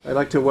I'd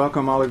like to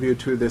welcome all of you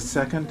to the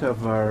second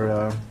of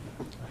our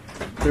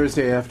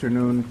Thursday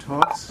afternoon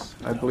talks.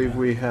 I believe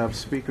we have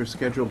speakers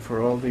scheduled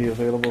for all the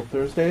available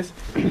Thursdays,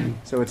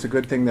 so it's a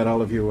good thing that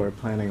all of you are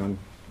planning on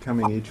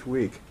coming each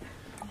week.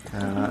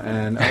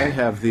 And I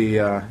have the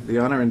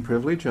honor and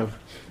privilege of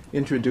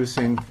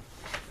introducing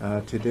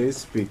today's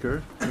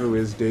speaker, who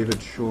is David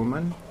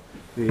Shulman,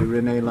 the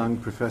René Lang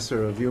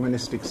Professor of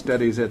Humanistic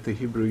Studies at the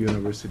Hebrew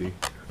University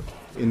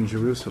in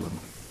Jerusalem.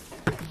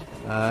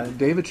 Although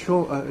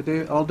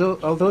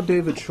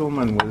David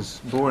Shulman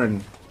was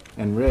born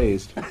and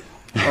raised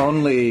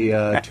only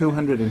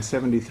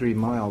 273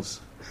 miles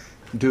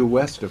due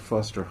west of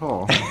Foster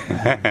Hall,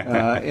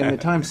 in the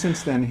time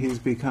since then he's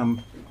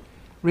become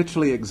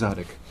richly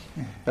exotic,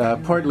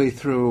 partly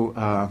through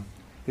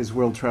his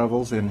world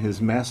travels and his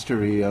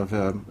mastery of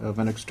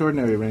an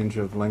extraordinary range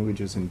of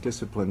languages and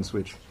disciplines,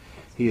 which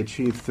he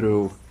achieved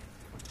through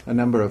a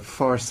number of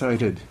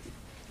far-sighted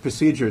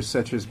procedures,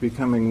 such as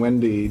becoming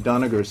Wendy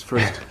Doniger's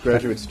first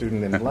graduate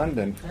student in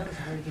London. That was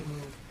a very good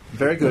move.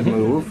 Very good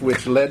move,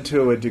 which led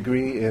to a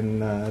degree in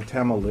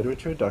Tamil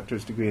literature,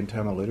 doctor's degree in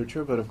Tamil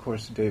literature, but of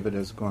course David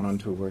has gone on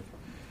to work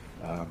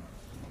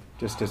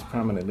just as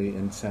prominently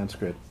in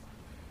Sanskrit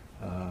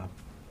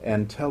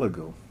and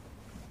Telugu.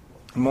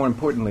 More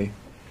importantly,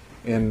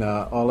 in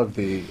all of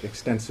the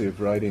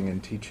extensive writing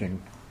and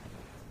teaching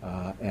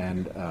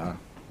and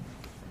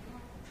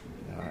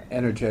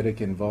energetic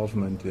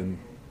involvement in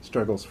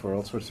struggles for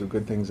all sorts of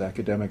good things,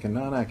 academic and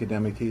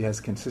non-academic, he has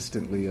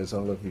consistently, as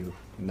all of you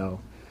know,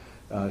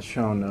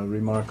 shown a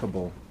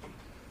remarkable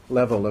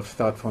level of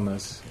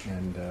thoughtfulness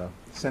and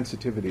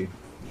sensitivity,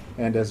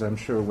 and as I'm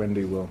sure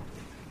Wendy will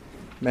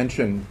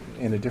mention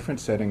in a different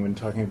setting when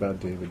talking about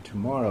David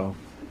tomorrow,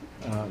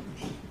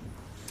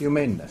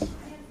 humaneness.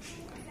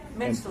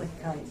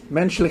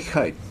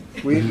 Menschlichkeit.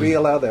 We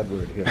allow that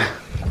word here.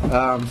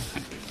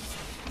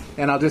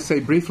 And I'll just say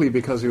briefly,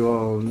 because you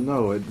all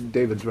know it,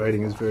 David's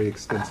writing is very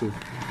extensive.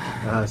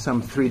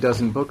 Some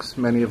 36 books,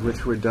 many of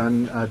which were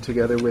done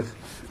together with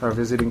our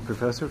visiting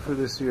professor for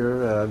this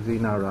year, V.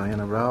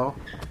 Narayana Rao,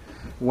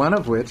 one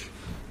of which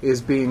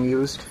is being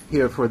used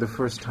here for the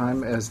first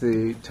time as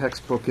the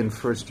textbook in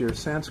first-year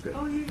Sanskrit.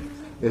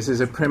 This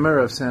is a primer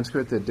of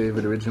Sanskrit that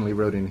David originally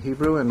wrote in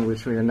Hebrew, and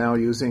which we are now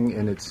using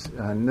in its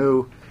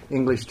new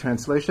English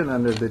translation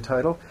under the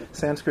title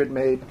Sanskrit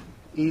Made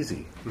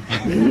Easy.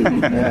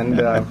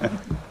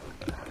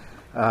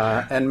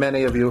 And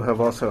many of you have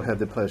also had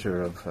the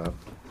pleasure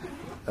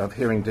of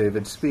hearing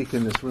David speak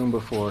in this room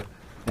before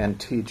and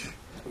teach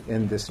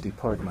in this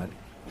department.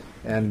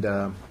 And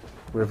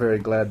we're very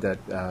glad that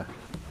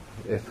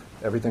if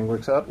everything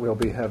works out, we'll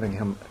be having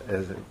him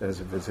as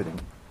a visiting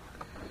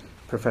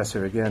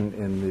professor again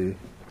in the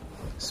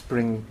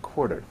spring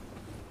quarter.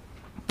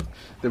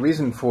 The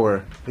reason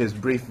for his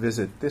brief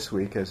visit this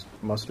week, as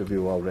most of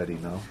you already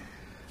know,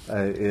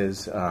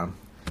 is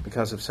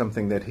because of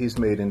something that he's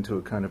made into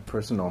a kind of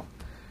personal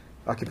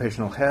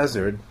occupational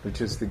hazard,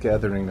 which is the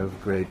gathering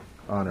of great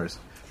honors.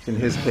 In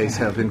his case,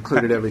 have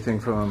included everything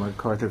from a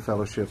MacArthur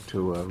Fellowship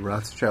to a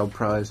Rothschild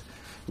Prize,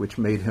 which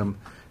made him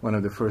one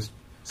of the first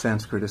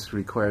Sanskritists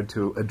required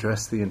to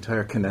address the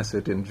entire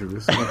Knesset in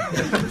Jerusalem.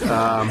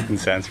 In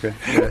Sanskrit?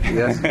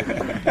 Yes.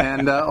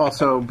 And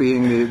also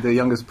being the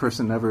youngest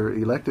person ever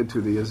elected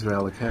to the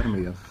Israel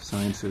Academy of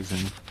Sciences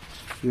and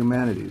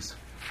Humanities.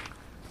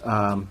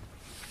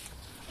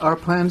 Our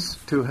plans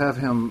to have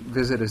him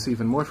visit us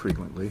even more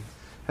frequently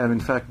have in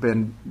fact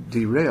been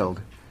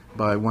derailed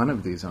by one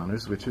of these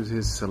honors, which is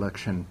his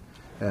selection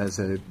as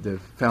the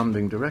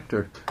founding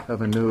director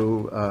of a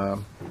new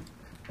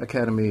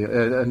academy,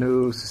 a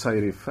new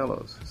Society of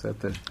Fellows. Is that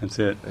the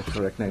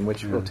correct name?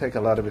 Which will take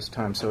a lot of his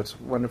time. So it's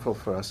wonderful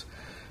for us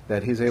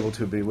that he's able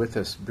to be with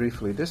us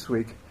briefly this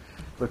week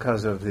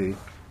because of the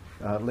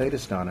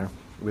latest honor,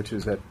 which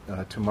is that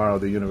tomorrow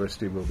the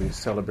university will be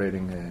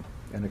celebrating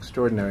an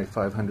extraordinary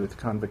 500th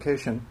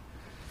convocation.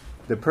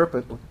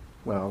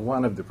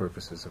 One of the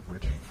purposes of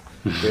which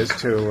is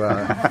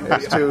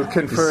to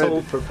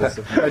confer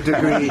a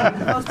degree.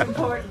 Most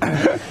important.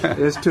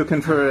 Is to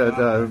confer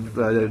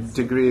a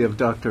degree of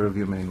Doctor of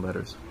Humane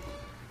Letters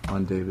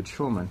on David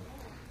Shulman.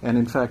 And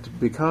in fact,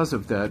 because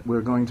of that,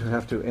 we're going to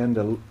have to end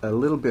a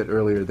little bit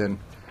earlier than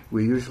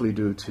we usually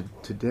do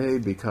today,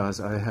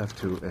 because I have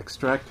to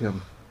extract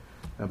him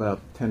about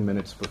 10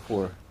 minutes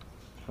before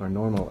our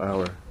normal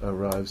hour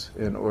arrives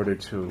in order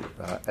to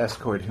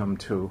escort him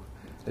to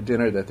a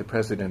dinner that the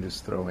president is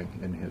throwing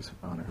in his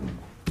honor.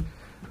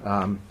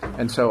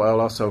 And so I'll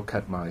also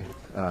cut my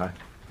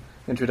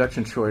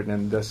introduction short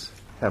and thus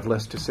have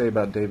less to say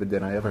about David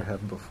than I ever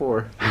have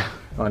before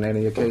on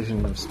any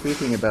occasion of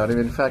speaking about him.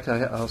 In fact,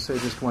 I'll say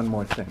just one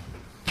more thing,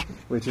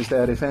 which is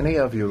that if any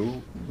of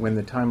you, when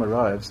the time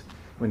arrives,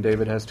 when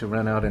David has to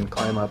run out and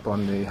climb up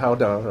on the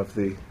howdah of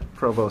the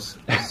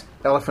Provost's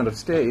Elephant of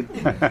State,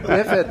 if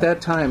at that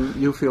time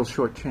you feel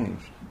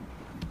shortchanged,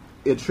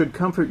 it should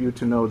comfort you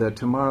to know that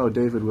tomorrow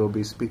David will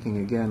be speaking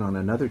again on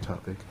another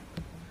topic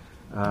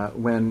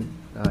when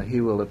he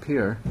will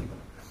appear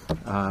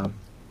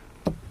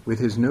with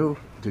his new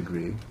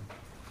degree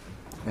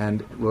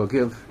and will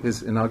give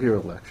his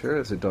inaugural lecture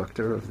as a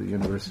doctor of the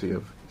University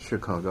of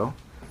Chicago,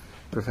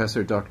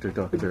 Professor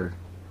Dr.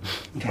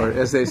 Or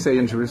as they say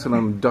in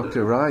Jerusalem,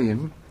 Dr.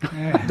 Rayim,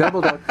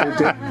 Double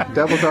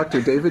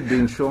Dr. David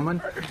Bean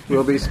Schulman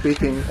will be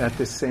speaking at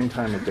this same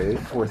time of day,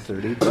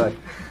 4:30,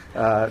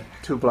 but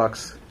 2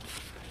 blocks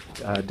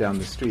down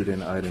the street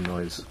in Ida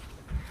Noyes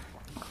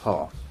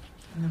Hall.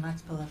 In the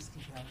Max Pilevsky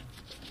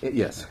Gallery.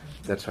 Yes,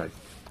 that's right.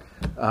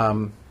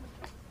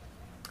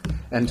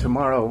 And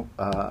tomorrow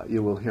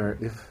you will hear,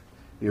 if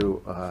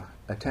you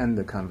attend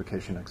the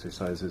convocation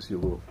exercises, you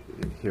will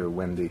hear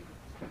Wendy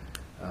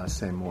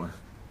say more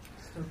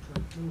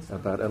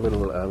about a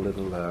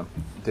little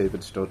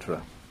David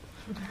Stotra.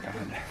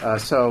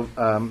 So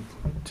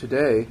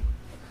today,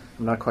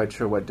 I'm not quite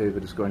sure what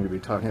David is going to be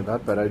talking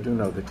about, but I do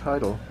know the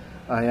title,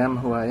 I Am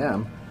Who I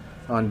Am,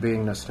 on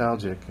being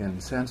nostalgic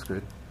in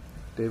Sanskrit.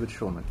 David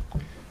Schulman.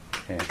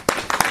 Okay.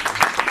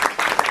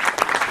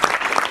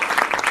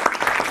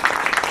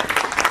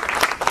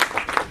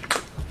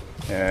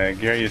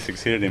 Gary, you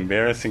succeeded in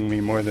embarrassing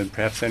me more than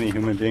perhaps any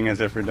human being has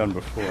ever done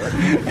before. I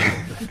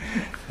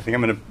think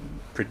I'm going to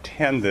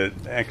pretend that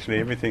actually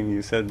everything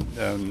you said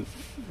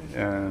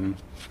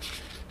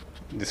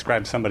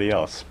describes somebody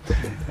else.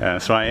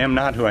 So I am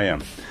not who I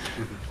am.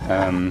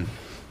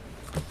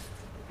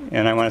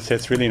 And I want to say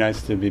it's really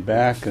nice to be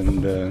back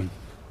and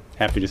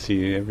happy to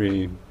see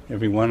every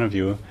one of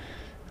you.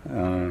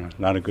 A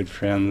lot of good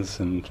friends,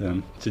 and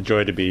it's a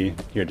joy to be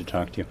here to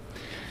talk to you.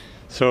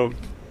 So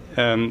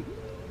I'm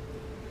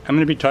going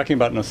to be talking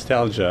about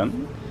nostalgia.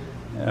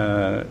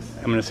 I'm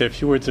going to say a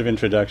few words of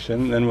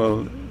introduction, then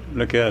we'll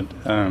look at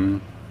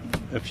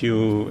a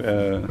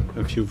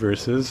few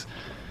verses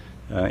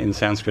in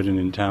Sanskrit and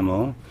in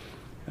Tamil.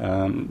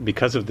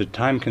 Because of the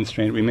time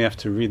constraint, we may have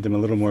to read them a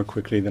little more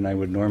quickly than I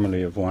would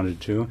normally have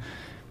wanted to.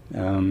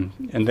 And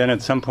then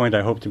at some point,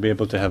 I hope to be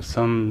able to have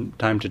some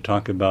time to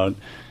talk about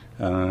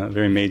a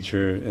very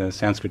major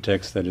Sanskrit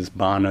text, that is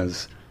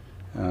Bana's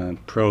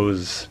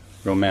prose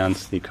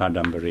romance, the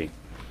Kadambari.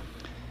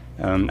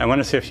 I want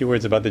to say a few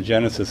words about the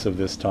genesis of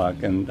this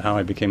talk and how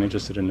I became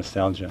interested in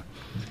nostalgia.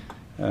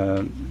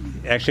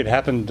 Actually, it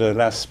happened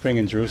last spring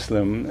in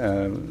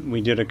Jerusalem.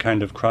 We did a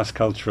kind of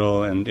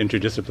cross-cultural and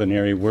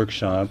interdisciplinary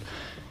workshop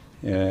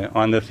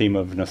on the theme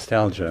of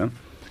nostalgia.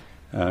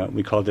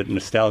 We called it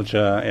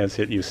Nostalgia as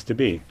It Used to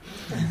Be.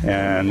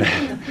 And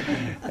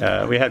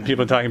we had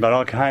people talking about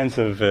all kinds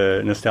of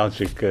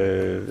nostalgic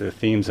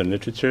themes and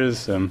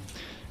literatures.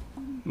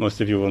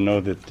 Most of you will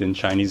know that in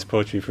Chinese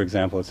poetry, for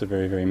example, it's a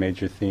very, very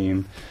major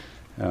theme.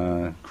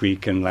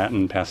 Greek and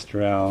Latin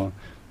pastoral.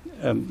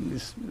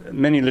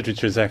 Many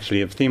literatures actually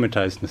have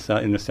thematized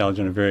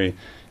nostalgia in a very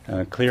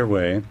clear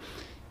way.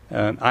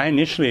 I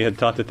initially had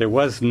thought that there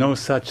was no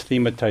such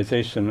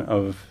thematization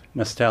of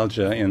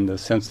nostalgia in the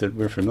sense that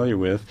we're familiar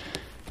with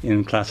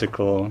in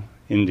classical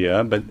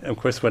India. But of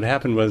course what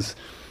happened was,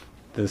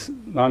 the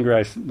longer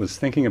I was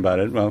thinking about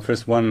it, well,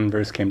 first one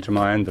verse came to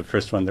mind, the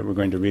first one that we're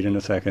going to read in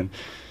a second,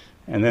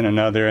 and then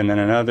another,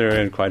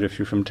 and quite a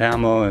few from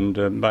Tamil.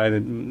 And by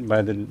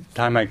the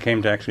time I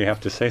came to actually have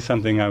to say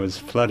something, I was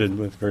flooded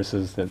with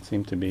verses that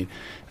seemed to be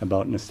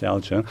about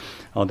nostalgia.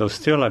 Although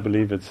still, I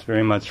believe it's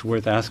very much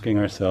worth asking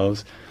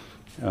ourselves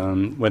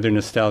whether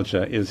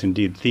nostalgia is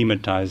indeed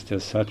thematized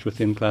as such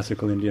within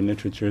classical Indian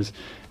literatures,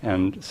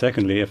 and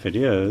secondly, if it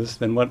is,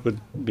 then what would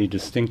be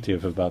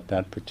distinctive about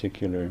that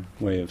particular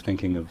way of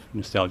thinking of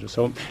nostalgia.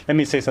 So let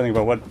me say something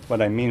about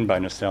what I mean by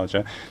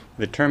nostalgia.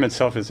 The term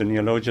itself is a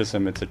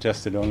neologism. It's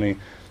attested only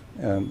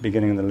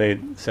beginning in the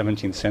late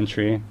 17th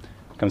century.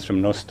 It comes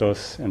from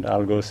nostos and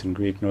algos in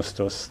Greek.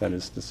 Nostos, that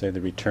is to say the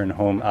return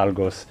home.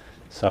 Algos,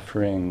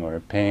 suffering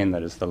or pain,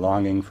 that is the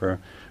longing for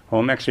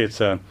home. Actually,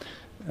 it's a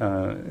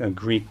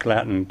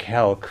Greek-Latin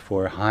calque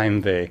for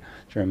Heimweh,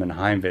 German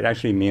Heimweh. It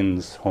actually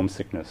means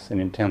homesickness, an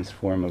intense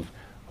form of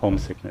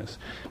homesickness.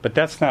 But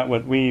that's not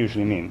what we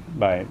usually mean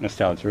by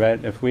nostalgia,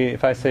 right?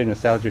 If I say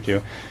nostalgia to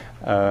you,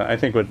 I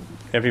think what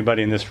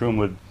everybody in this room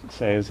would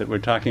say is that we're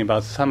talking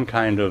about some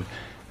kind of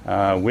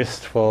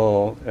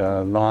wistful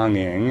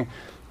longing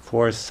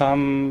for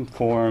some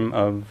form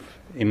of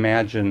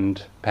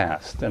imagined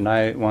past. And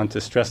I want to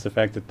stress the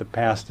fact that the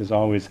past is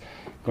always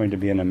going to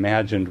be an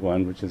imagined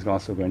one, which is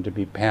also going to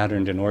be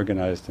patterned and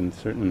organized in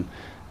certain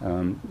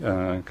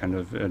kind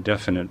of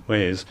definite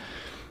ways.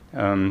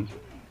 And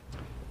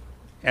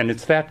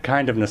it's that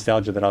kind of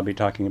nostalgia that I'll be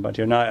talking about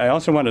here. Now, I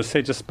also want to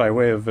say, just by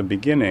way of a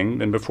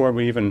beginning, and before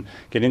we even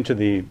get into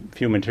the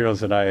few materials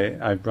that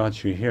I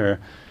brought you here,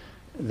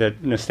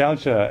 that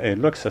nostalgia, it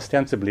looks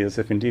ostensibly as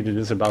if indeed it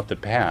is about the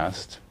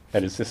past,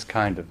 that is this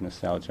kind of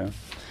nostalgia.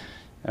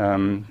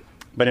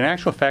 But in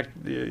actual fact,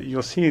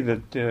 you'll see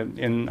that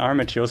in our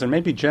materials, and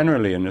maybe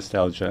generally in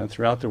nostalgia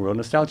throughout the world,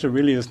 nostalgia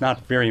really is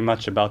not very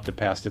much about the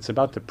past. It's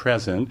about the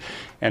present,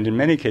 and in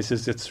many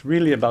cases, it's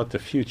really about the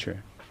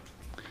future.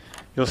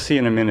 You'll see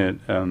in a minute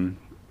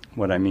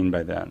what I mean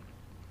by that.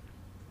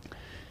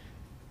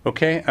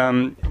 Okay,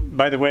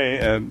 by the way,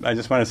 I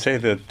just want to say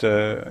that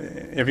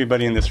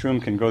everybody in this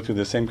room can go through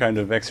the same kind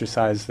of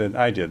exercise that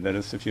I did. That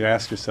is, if you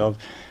ask yourself,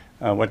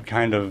 what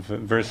kind of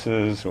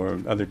verses or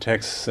other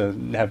texts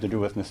have to do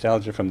with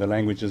nostalgia from the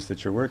languages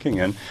that you're working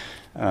in,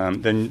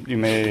 then you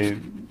may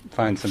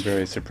find some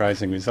very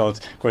surprising results.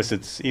 Of course,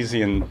 it's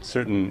easy in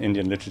certain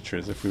Indian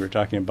literatures. If we were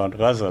talking about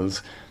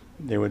ghazals,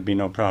 there would be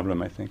no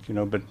problem, I think.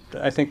 But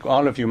I think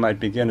all of you might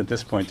begin at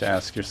this point to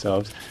ask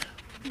yourselves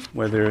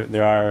whether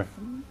there are,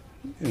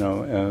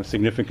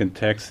 significant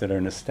texts that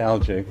are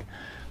nostalgic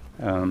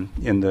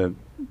in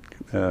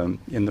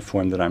the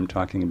form that I'm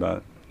talking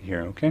about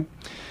here. Okay.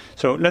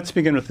 So let's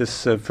begin with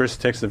this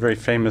first text, a very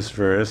famous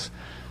verse.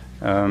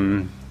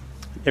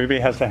 Everybody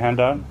has the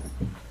handout?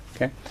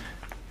 Okay.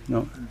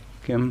 No?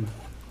 Kim?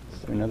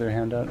 Is there another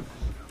handout?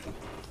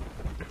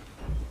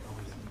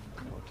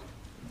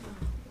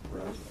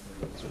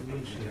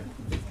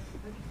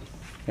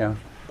 Yeah?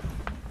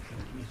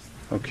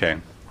 Okay.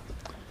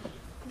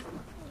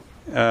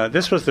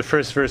 This was the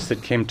first verse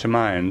that came to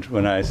mind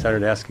when I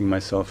started asking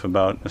myself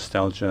about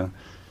nostalgia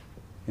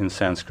in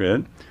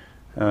Sanskrit.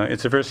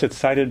 It's a verse that's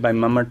cited by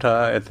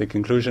Mamarta at the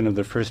conclusion of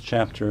the first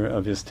chapter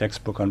of his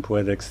textbook on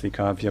poetics, the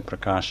Kavya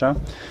Prakasha.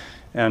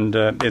 And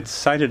it's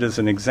cited as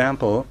an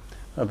example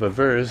of a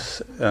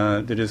verse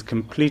that is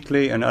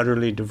completely and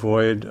utterly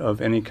devoid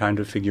of any kind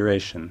of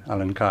figuration,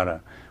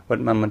 alankara. What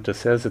Mamarta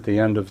says at the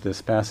end of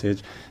this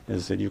passage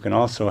is that you can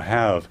also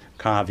have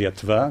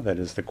kavyatva, that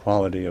is the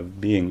quality of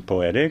being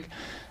poetic,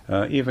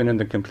 even in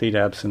the complete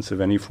absence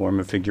of any form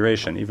of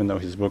figuration, even though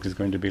his book is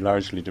going to be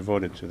largely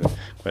devoted to the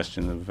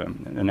question of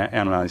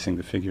analyzing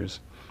the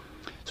figures.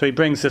 So he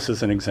brings this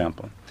as an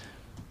example.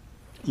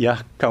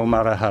 Yah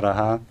kaumara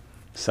haraha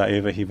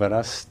saeva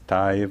hivaras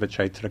taeva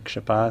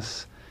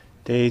chaitrakshapas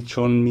te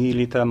chon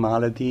milita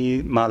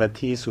malati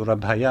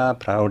surabhaya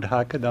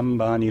praudha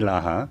kadambani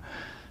laha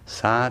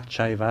sa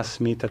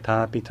chaivasmi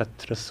tatapi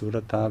tatra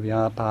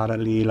suratavya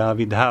paralila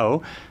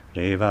vidhau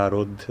reva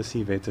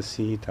rodhasi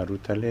vetasi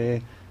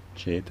tarutale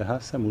chetaha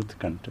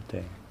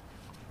samutkantate.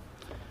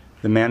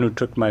 The man who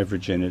took my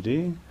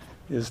virginity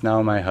is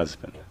now my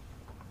husband.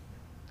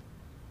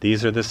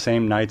 These are the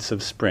same nights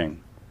of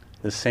spring,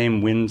 the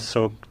same wind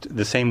soaked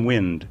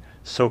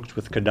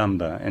with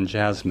kadamba and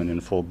jasmine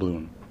in full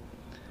bloom.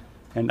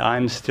 And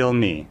I'm still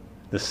me,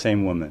 the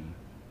same woman.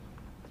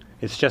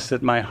 It's just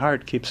that my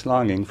heart keeps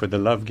longing for the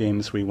love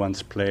games we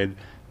once played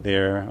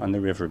there on the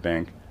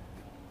riverbank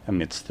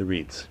amidst the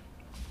reeds.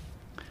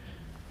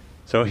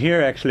 So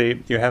here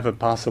actually you have a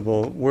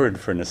possible word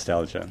for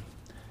nostalgia.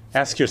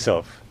 Ask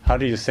yourself, how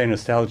do you say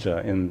nostalgia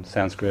in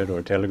Sanskrit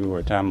or Telugu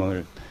or Tamil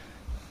or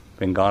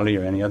Bengali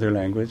or any other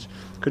language?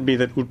 It could be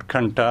that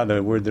utkanta,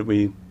 the word that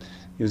we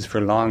use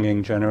for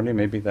longing generally,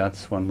 maybe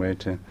that's one way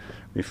to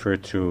refer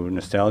to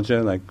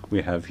nostalgia, like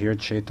we have here,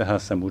 chetaha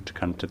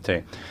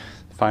samutkantate,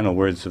 final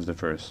words of the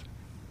verse.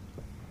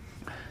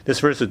 This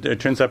verse, it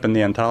turns up in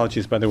the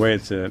anthologies, by the way.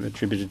 It's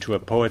attributed to a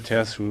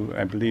poetess who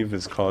I believe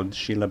is called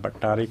Sheila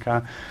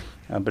Bhattarika,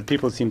 but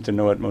people seem to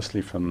know it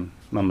mostly from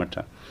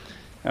Mamarta.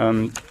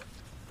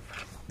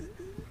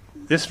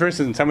 This verse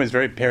is in some ways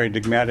very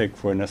paradigmatic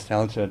for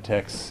nostalgia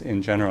texts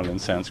in general in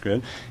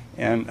Sanskrit.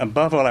 And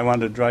above all, I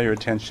want to draw your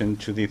attention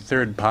to the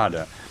third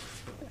pada.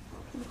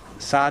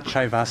 Sa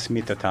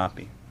chaivasmi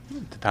tatapi.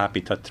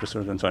 Tatapi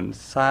tatra and so on.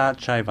 Sa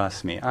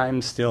chaivasmi.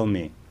 I'm still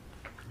me.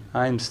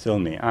 I'm still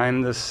me.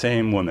 I'm the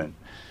same woman.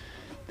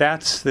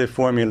 That's the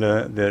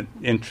formula that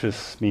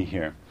interests me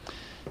here.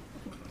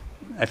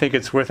 I think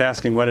it's worth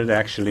asking what it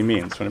actually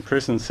means. When a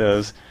person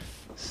says,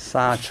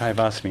 Sa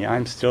chaivasmi,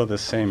 I'm still the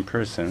same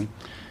person,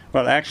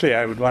 well, actually,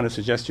 I would want to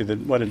suggest to you that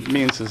what it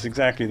means is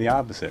exactly the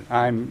opposite.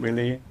 I'm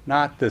really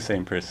not the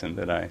same person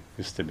that I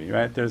used to be,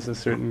 right? There's a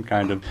certain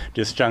kind of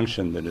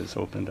disjunction that is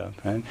opened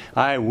up, right?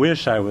 I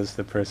wish I was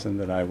the person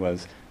that I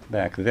was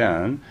back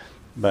then,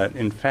 but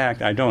in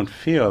fact, I don't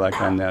feel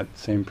like I'm that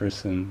same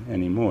person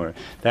anymore.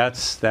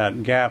 That's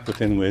that gap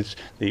within which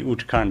the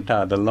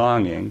utkanta, the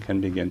longing,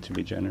 can begin to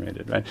be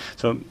generated, right?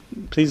 So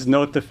please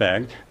note the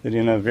fact that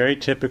in a very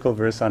typical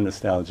verse on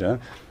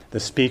nostalgia, the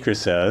speaker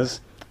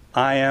says,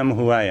 I am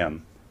who I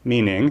am,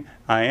 meaning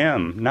I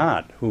am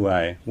not who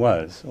I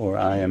was, or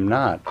I am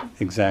not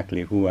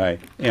exactly who I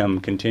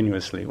am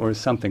continuously, or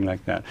something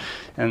like that.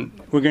 And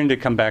we're going to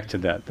come back to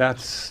that.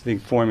 That's the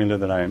formula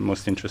that I'm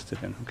most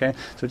interested in, okay?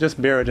 So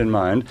just bear it in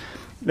mind.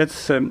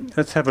 Let's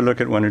have a look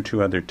at one or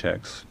two other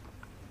texts.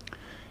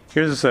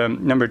 Here's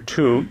number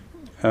 2.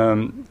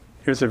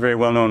 Here's a very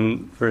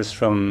well-known verse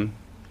from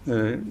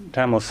the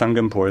Tamil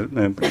Sangam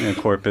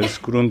corpus,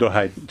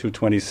 Kurundohai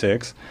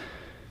 226.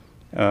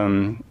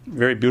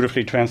 Very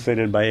beautifully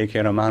translated by A.K.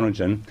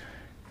 Ramanujan.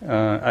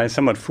 I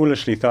somewhat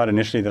foolishly thought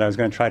initially that I was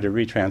going to try to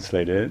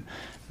retranslate it,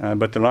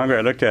 but the longer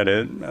I looked at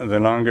it,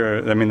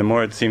 the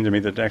more it seemed to me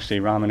that actually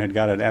Raman had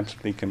got it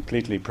absolutely,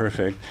 completely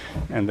perfect,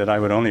 and that I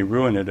would only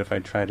ruin it if I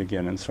tried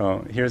again. And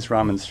so here's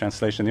Raman's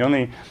translation. The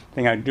only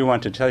thing I do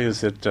want to tell you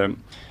is that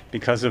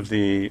because of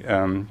the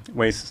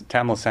way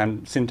Tamil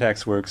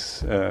syntax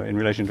works in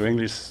relation to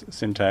English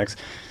syntax,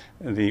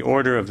 the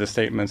order of the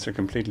statements are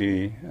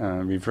completely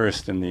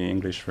reversed in the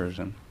English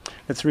version.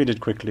 Let's read it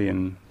quickly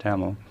in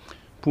Tamil.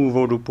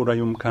 Puvodu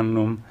purayum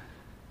kannum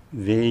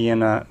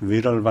Veyena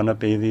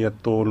viralvanapedya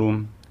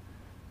tolum,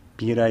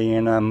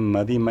 pirayena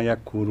madimaya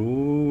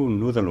kuru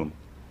nudalum,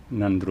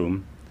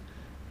 nandrum,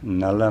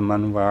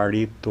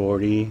 nalamanvari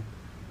tori,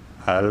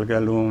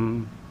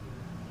 algalum,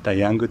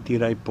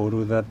 Tayangutirai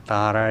poruda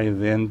tarai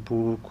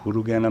venpu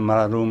kurugena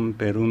marum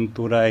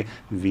perunturai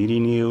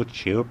viriniu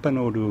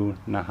chilpanodu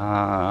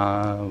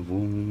nahavunge.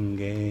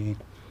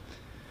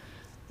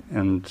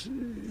 And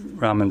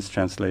Raman's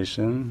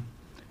translation,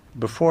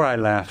 before I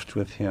laughed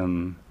with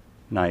him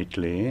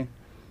nightly,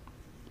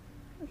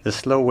 the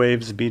slow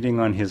waves beating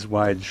on his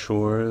wide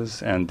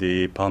shores and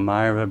the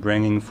palmyra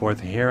bringing forth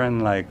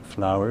heron-like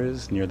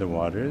flowers near the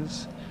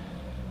waters,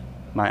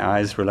 my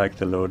eyes were like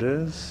the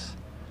lotus,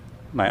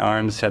 my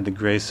arms had the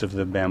grace of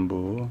the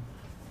bamboo,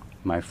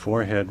 my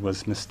forehead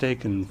was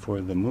mistaken for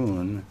the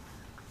moon,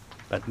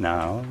 but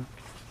now...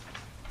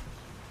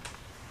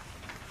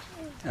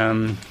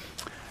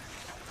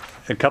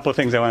 a couple of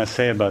things I want to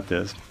say about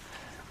this.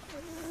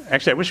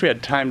 Actually, I wish we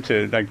had time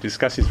to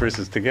discuss these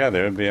verses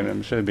together.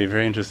 I'm sure there'd be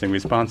very interesting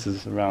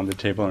responses around the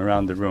table and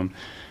around the room.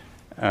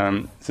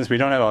 Since we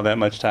don't have all that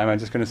much time, I'm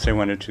just going to say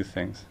one or two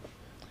things.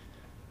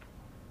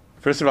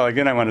 First of all,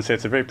 again, I want to say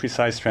it's a very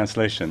precise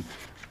translation.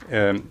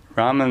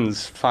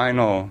 Raman's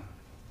final,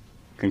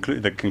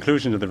 the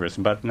conclusion of the verse,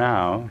 but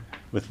now,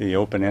 with the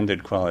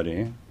open-ended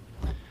quality,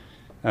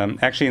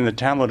 actually in the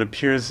Tamil it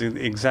appears the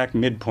exact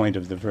midpoint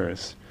of the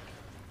verse.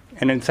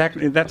 And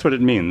exactly that's what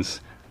it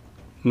means.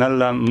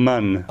 Nalla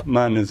man.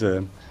 Man is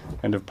a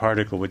kind of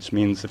particle which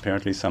means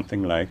apparently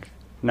something like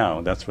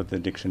now. That's what the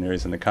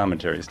dictionaries and the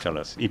commentaries tell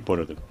us.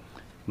 Iporudu,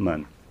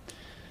 man.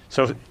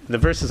 So the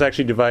verse is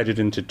actually divided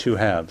into two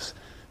halves.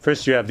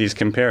 First you have these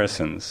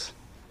comparisons.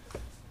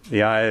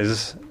 The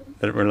eyes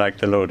that were like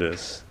the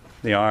lotus,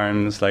 the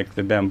arms like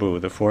the bamboo,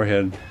 the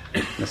forehead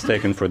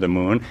mistaken for the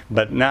moon.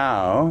 But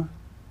now,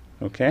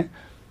 okay?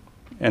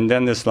 And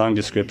then this long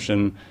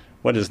description.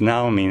 What does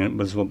now mean? It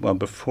was, well,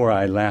 before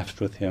I laughed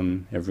with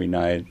him every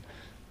night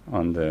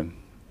on the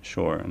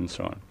shore and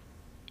so on.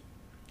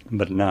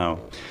 But now.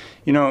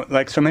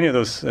 Like so many of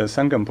those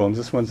Sangam poems,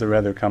 this one's a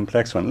rather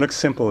complex one. It looks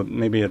simple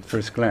maybe at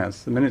first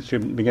glance. The minute you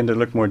begin to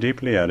look more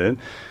deeply at it,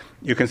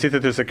 you can see that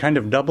there's a kind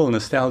of double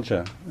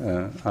nostalgia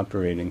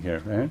operating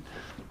here, right?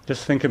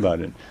 Just think about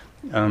it.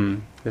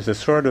 There's a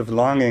sort of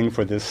longing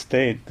for this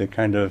state, the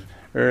kind of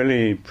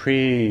early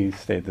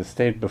pre-state, the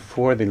state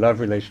before the love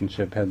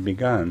relationship had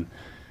begun.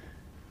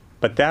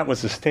 But that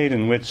was a state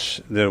in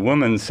which the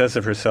woman says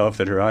of herself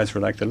that her eyes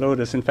were like the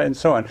lotus, in fact, and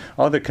so on.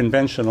 All the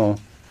conventional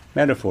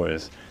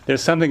metaphors.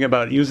 There's something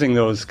about using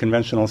those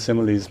conventional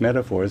similes,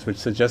 metaphors, which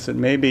suggests that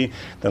maybe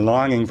the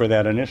longing for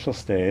that initial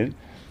state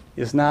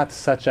is not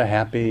such a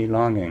happy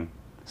longing.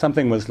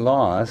 Something was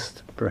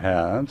lost,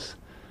 perhaps,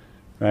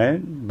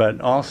 right?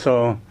 But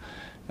also,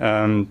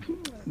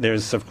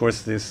 there's, of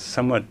course, this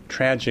somewhat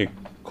tragic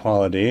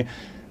quality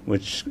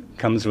which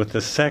comes with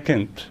the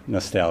second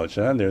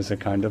nostalgia. There's a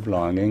kind of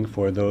longing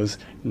for those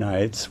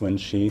nights when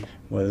she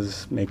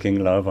was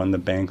making love on the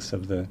banks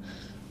of the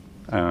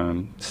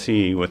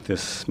sea with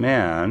this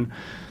man.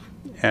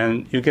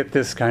 And you get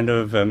this kind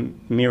of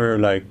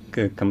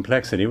mirror-like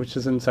complexity, which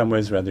is in some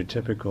ways rather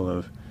typical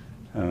of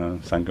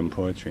Sangam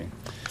poetry.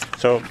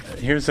 So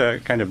here's a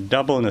kind of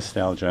double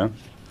nostalgia,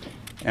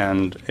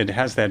 and it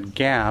has that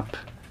gap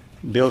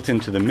built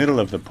into the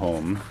middle of the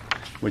poem,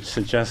 which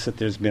suggests that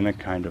there's been a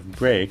kind of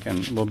break,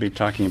 and we'll be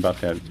talking about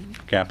that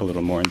gap a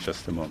little more in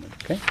just a moment,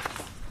 okay?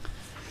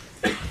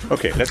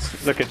 Okay,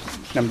 let's look at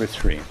number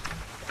 3.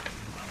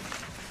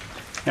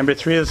 Number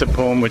 3 is a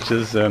poem which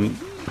is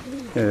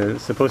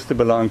supposed to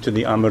belong to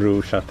the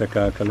Amaru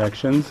Shataka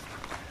collections.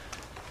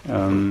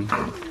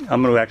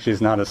 Amaru actually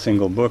is not a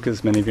single book,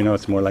 as many of you know.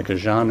 It's more like a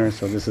genre,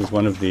 so this is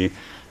one of the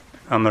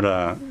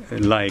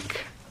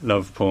Amara-like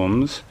love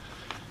poems.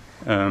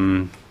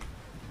 A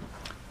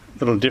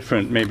little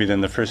different maybe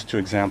than the first two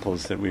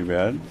examples that we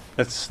read.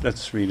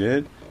 Let's read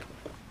it.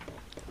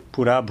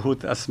 Purabhut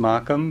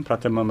asmakam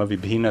pratamam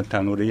avibhina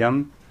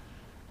tanuriyam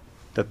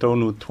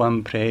tatonu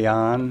tvam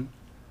preyan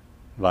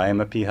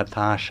vayamapi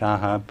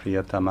hatashaha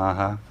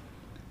priyatamaha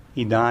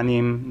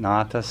idanim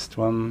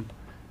natastvam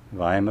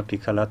vayamapi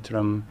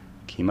kalatram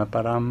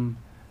kimaparam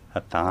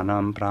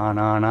hatanam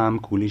prananam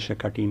kulisha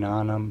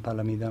katinanam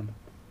palamidam.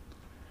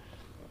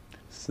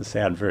 It's a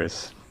sad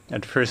verse.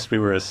 At first we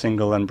were a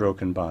single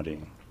unbroken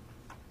body.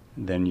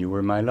 Then you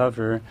were my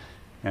lover,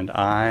 and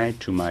I,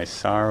 to my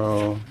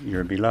sorrow,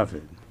 your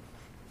beloved.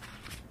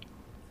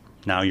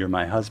 Now you're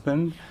my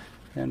husband,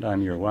 and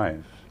I'm your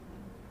wife.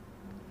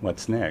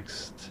 What's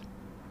next?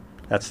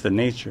 That's the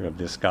nature of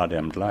this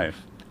God-emmed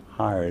life,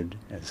 hard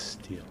as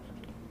steel.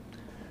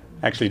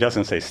 Actually, it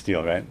doesn't say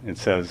steel, right? It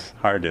says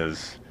hard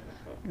as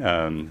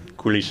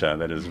kulisha,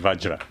 that is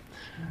vajra.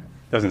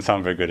 Doesn't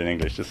sound very good in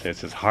English to say it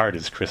says hard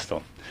as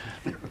crystal.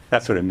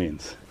 That's what it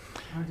means.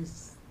 Hard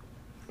as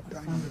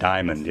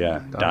diamond,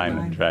 yeah.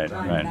 Diamond, right.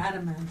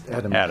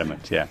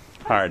 Adamant, yeah.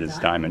 Hard as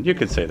diamond. You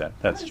could say that.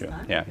 That's true.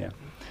 Yeah.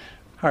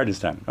 Hard as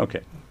diamond. Okay.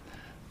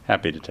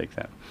 Happy to take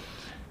that.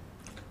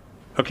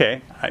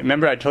 Okay, I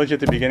remember I told you at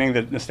the beginning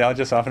that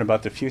nostalgia is often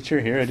about the future.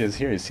 Here it is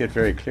here. You see it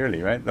very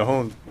clearly, right? The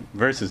whole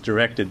verse is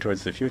directed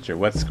towards the future.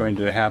 What's going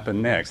to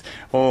happen next?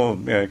 Whole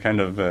kind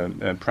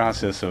of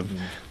process of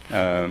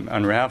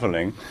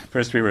unraveling.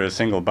 First we were a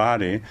single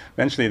body.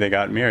 Eventually they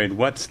got married.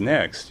 What's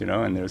next?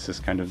 And there's this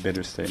kind of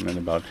bitter statement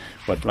about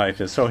what life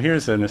is. So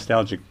here's a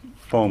nostalgic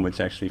poem which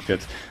actually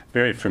fits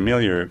very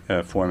familiar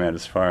format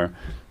as far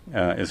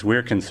as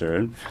we're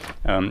concerned.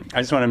 I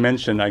just want to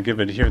mention, I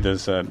give it here,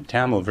 there's a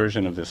Tamil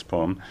version of this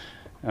poem.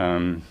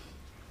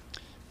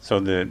 So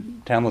the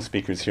Tamil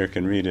speakers here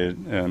can read it.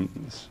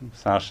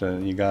 Sasha,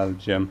 Yigal,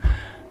 Jim.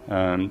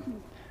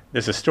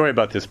 There's a story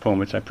about this poem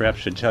which I perhaps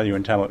should tell you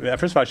in Tamil.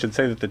 First of all, I should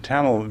say that the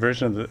Tamil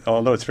version,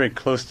 although it's very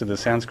close to the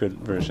Sanskrit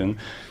version,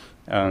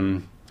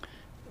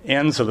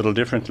 ends a little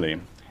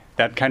differently.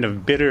 That kind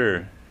of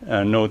bitter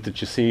note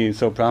that you see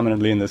so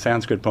prominently in the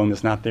Sanskrit poem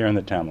is not there in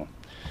the Tamil.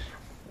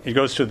 It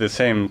goes through the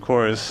same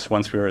chorus.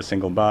 Once we were a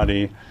single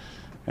body,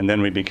 and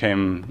then we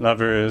became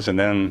lovers, and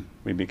then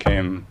we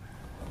became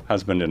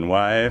husband and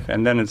wife,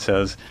 and then it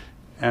says,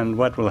 and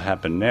what will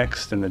happen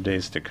next in the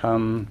days to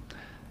come?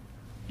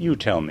 You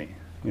tell me.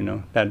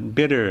 That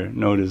bitter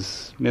note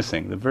is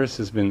missing. The verse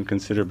has been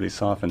considerably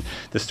softened.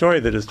 The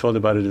story that is told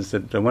about it is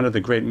that one of the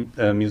great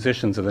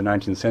musicians of the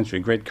 19th century,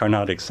 a great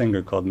Carnatic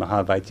singer called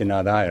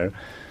Mahavaidyanath Iyer,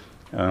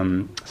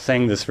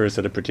 sang this verse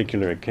at a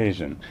particular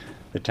occasion,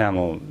 the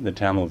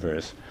Tamil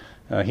verse.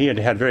 He had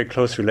had very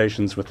close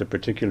relations with a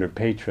particular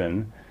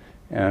patron,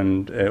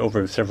 and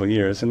over several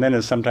years. And then,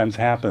 as sometimes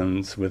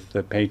happens with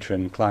the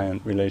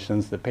patron-client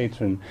relations, the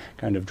patron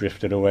kind of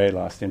drifted away,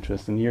 lost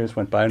interest, and years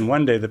went by. And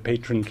one day, the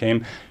patron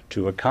came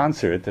to a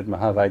concert that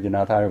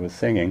Mahavaidyanath Iyer was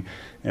singing.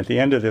 At the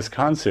end of this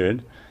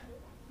concert,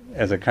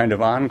 as a kind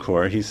of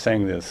encore, he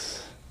sang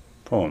this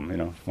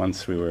poem.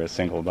 Once we were a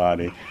single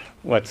body,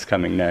 what's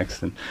coming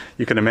next? And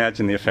you can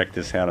imagine the effect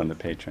this had on the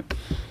patron.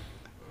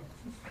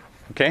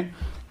 Okay.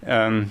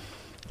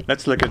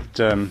 Let's look at,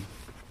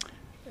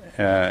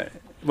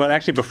 well,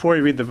 actually, before we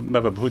read the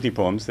Bhava-bhuti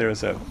poems,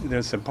 there's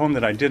a poem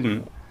that I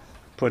didn't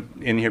put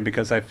in here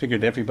because I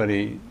figured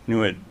everybody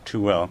knew it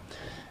too well.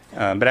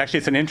 But actually,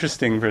 it's an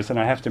interesting verse, and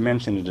I have to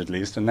mention it at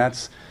least, and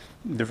that's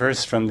the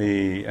verse from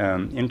the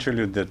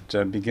interlude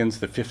that begins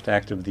the fifth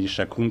act of the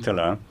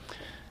Shakuntala.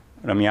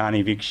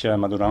 Ramyani viksha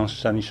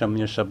maduransha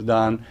nishamya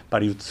shabdan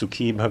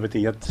paryutsukhi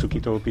bhavati yat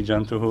sukitopi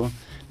jantuhu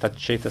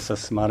tatchetasa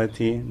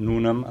smarati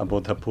nunam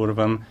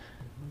abodhapurvam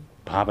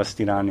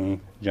bhavastirani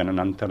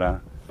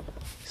jananantara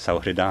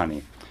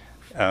sauhridani.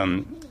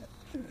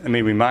 Let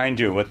me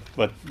remind you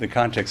what the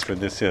context for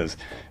this is.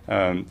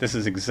 This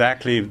is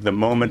exactly the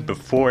moment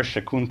before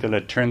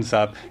Shakuntala turns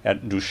up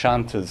at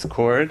Dushanta's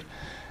court.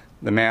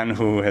 The man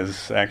who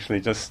has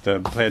actually just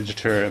pledged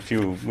her a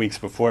few weeks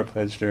before,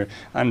 pledged her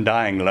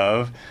undying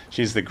love.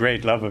 She's the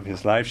great love of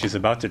his life. She's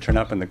about to turn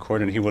up in the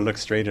court, and he will look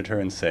straight at her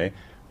and say,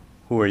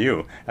 "Who are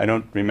you? I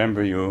don't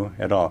remember you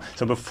at all."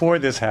 So before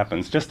this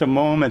happens, just a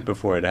moment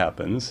before it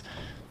happens,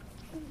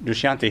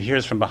 Dushyanta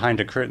hears from behind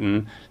a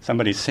curtain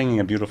somebody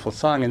singing a beautiful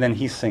song, and then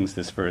he sings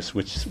this verse,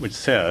 which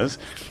says,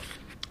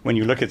 when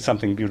you look at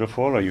something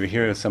beautiful or you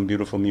hear some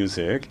beautiful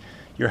music,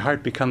 your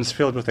heart becomes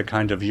filled with a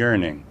kind of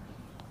yearning.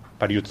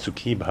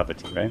 Paryutsukhi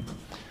bhavati, right?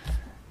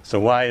 So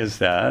why is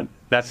that?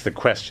 That's the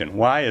question.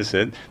 Why is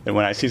it that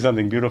when I see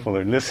something beautiful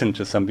or listen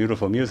to some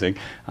beautiful music,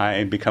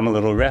 I become a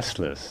little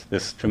restless?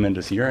 This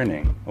tremendous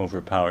yearning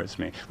overpowers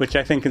me, which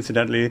I think,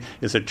 incidentally,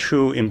 is a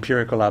true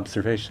empirical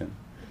observation.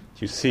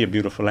 If you see a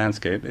beautiful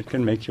landscape, it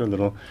can make you a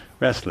little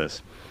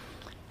restless.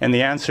 And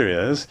the answer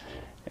is,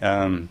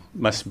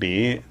 must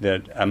be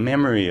that a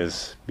memory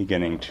is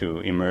beginning to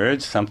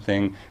emerge,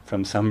 something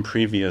from some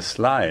previous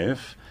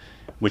life,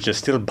 which is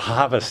still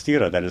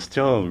bhavastira, that is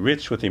still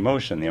rich with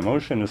emotion. The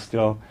emotion is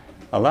still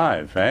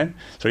alive, right?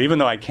 So even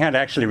though I can't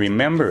actually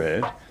remember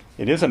it,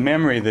 it is a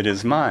memory that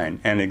is mine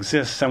and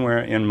exists somewhere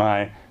in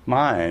my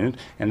mind,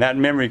 and that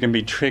memory can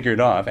be triggered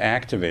off,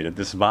 activated.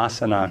 This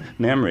vasana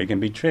memory can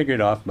be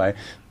triggered off by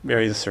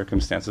various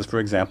circumstances. For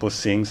example,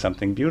 seeing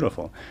something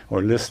beautiful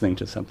or listening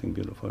to something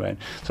beautiful, right?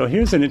 So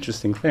here's an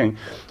interesting thing.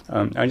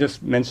 I'm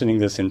just mentioning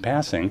this in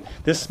passing.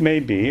 This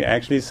may be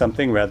actually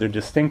something rather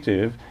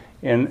distinctive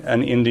in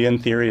an Indian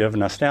theory of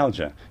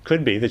nostalgia.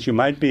 Could be that you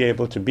might be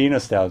able to be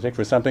nostalgic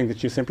for something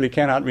that you simply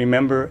cannot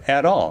remember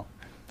at all,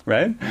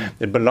 right?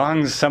 It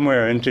belongs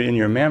somewhere in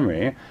your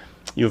memory.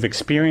 You've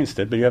experienced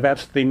it, but you have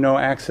absolutely no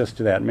access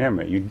to that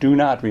memory. You do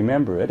not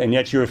remember it, and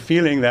yet you're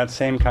feeling that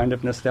same kind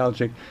of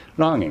nostalgic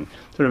longing.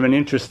 Sort of an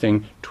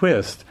interesting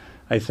twist,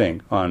 I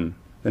think, on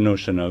the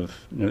notion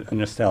of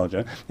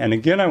nostalgia. And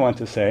again, I want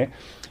to say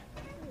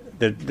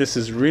that this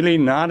is really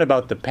not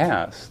about the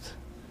past.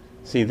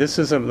 See, this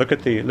is look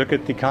at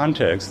the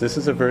context. This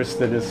is a verse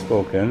that is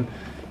spoken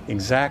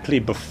exactly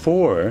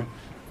before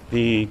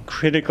the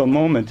critical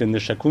moment in the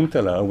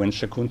Shakuntala, when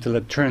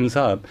Shakuntala turns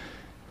up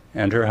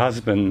and her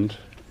husband,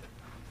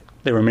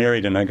 they were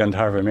married in a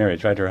Gandharva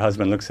marriage, right? Her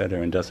husband looks at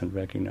her and doesn't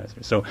recognize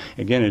her. So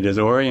again, it is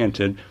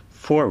oriented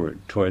forward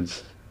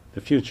towards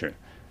the future,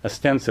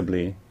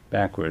 ostensibly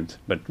backwards,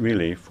 but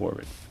really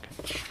forward. Okay.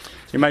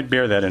 You might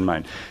bear that in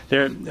mind.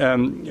 There,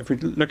 if we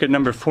look at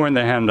number 4 in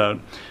the handout,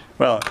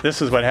 well,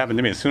 this is what happened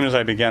to me. As soon as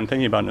I began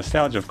thinking about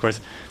nostalgia, of course,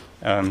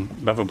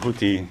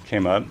 Bhavabhuti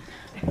came up.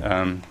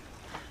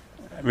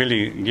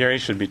 Really, Gary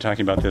should be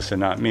talking about this and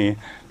not me.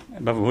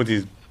 Bhavabhuti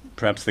is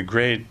perhaps the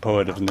great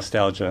poet of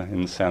nostalgia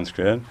in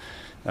Sanskrit.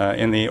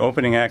 In the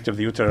opening act of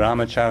the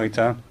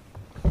Uttaramacharita,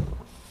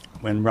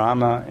 when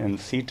Rama and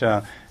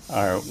Sita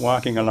are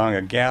walking along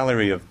a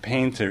gallery of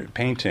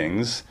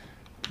paintings,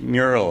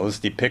 murals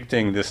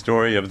depicting the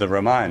story of the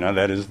Ramayana,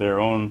 that is their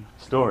own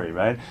story,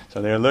 right?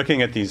 So they're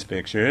looking at these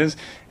pictures,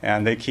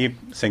 and they keep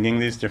singing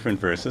these different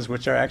verses,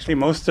 which are actually,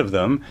 most of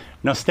them,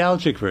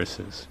 nostalgic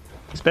verses,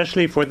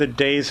 especially for the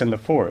days in the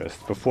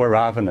forest before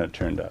Ravana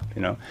turned up,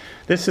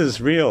 This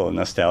is real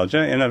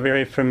nostalgia in a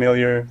very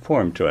familiar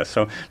form to us.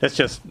 So let's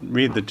just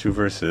read the 2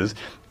 verses.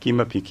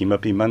 Kimapi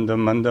kimapi mandam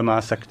mandam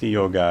asakti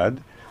yogad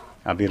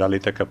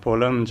aviralita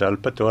kapolam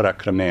jalpator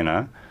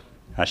akramena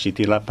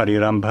ashitila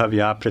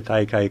parirambhavya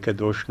prataikaika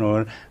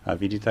doshnor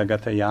avidita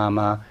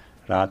gatayama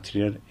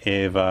ratrir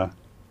eva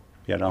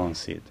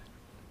vyaransid.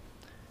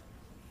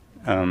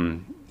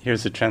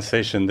 Here's a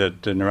translation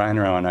that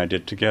Narayana Rao and I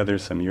did together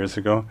some years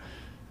ago.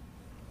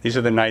 These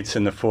are the nights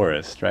in the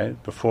forest,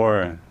 right,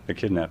 before the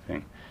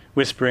kidnapping.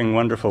 Whispering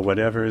wonderful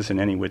whatevers in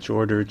any which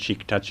order,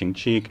 cheek touching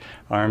cheek,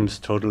 arms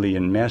totally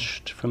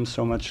enmeshed from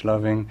so much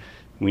loving.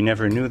 We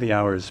never knew the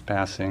hours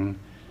passing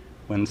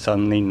when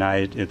suddenly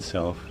night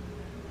itself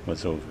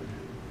was over.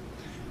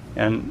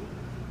 And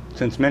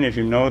since many of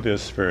you know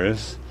this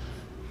verse,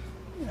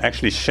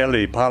 actually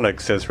Shelley Pollock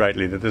says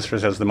rightly that this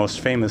verse has the most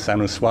famous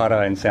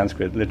anuswara in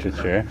Sanskrit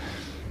literature.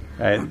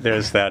 Right?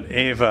 There's that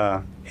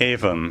eva,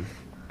 evam,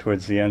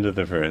 towards the end of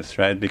the verse,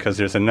 right? Because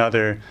there's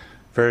another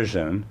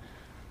version,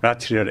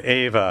 Ratrir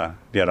eva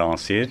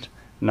vyaransit,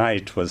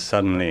 night was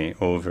suddenly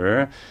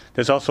over.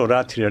 There's also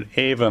Ratrir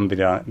evam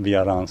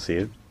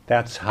vyaransit,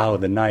 that's how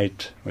the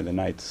night or the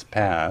nights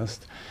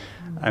passed.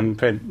 I'm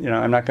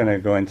not going to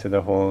go into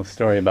the whole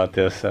story about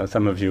this.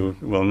 Some of you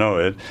will know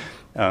it,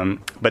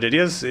 but it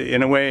is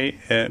in a way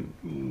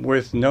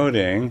worth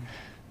noting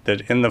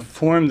that in the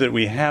form that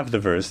we have the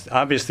verse,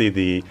 obviously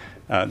the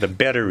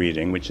better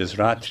reading, which is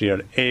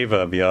Ratrir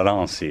eva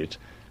vyaransit,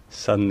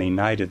 suddenly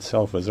night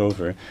itself was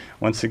over.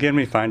 Once again,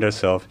 we find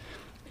ourselves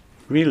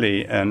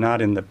really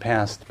not in the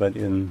past, but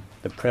in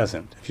the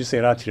present. If you say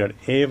Ratrir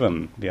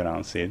evam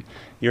vyaransit,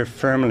 you're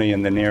firmly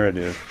in the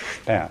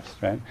narrative past,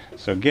 right?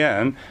 So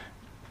again,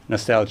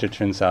 nostalgia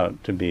turns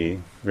out to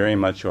be very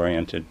much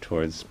oriented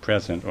towards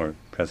present or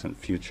present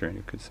future,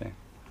 you could say.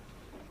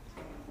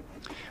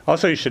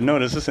 Also, you should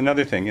notice, this is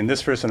another thing, in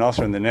this verse and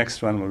also in the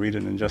next one, we'll read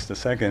it in just a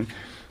second,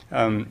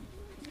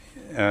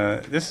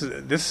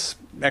 this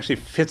actually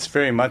fits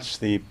very much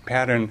the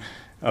pattern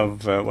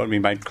of what we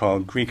might call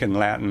Greek and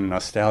Latin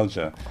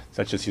nostalgia,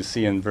 such as you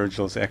see in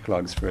Virgil's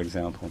Eclogues, for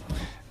example.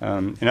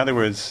 In other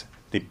words,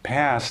 the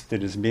past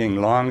that is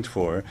being longed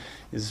for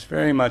is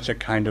very much a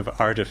kind of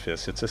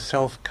artifice. It's a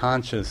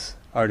self-conscious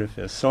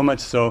artifice, so much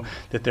so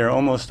that there are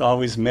almost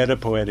always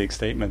metapoetic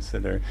statements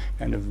that are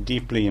kind of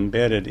deeply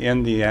embedded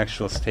in the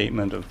actual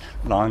statement of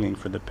longing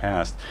for the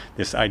past,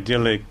 this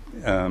idyllic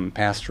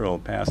pastoral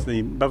past.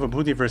 The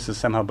Bhavabhuti verses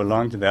somehow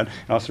belong to that.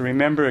 And also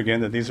remember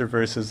again that these are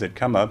verses that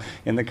come up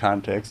in the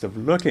context of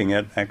looking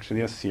at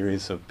actually a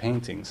series of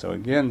paintings. So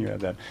again, you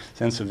have that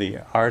sense of the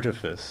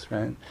artifice,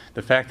 right?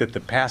 The fact that the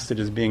past that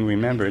is being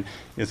remembered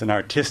is an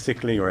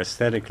artistically or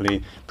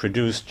aesthetically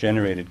produced,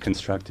 generated,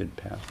 constructed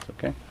past,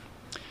 okay?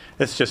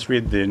 Let's just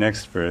read the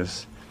next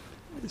verse.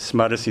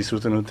 Smarasi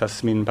sutanu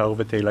tasmin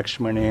pauvate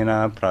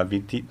lakshmanena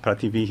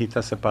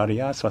prativihita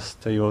saparya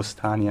swastayos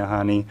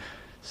tanyahani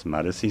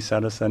smarasi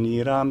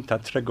sarasaniram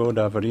tatra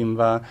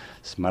godavarimva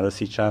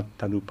smarasi cha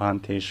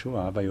talupanteshu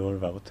avayor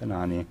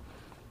vautanani.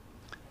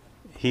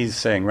 He's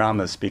saying,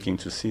 Rama is speaking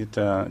to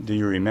Sita, do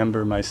you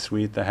remember, my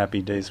sweet, the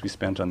happy days we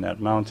spent on that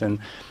mountain?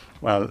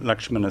 While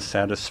Lakshmana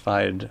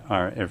satisfied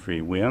our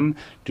every whim.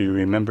 Do you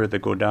remember the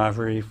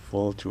Godavari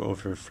full to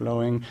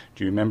overflowing?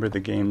 Do you remember the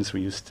games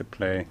we used to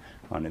play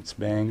on its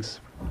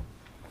banks?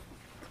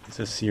 It's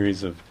a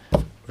series of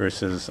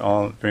verses,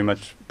 all very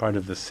much part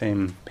of the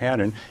same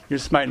pattern. You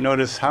just might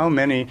notice how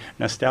many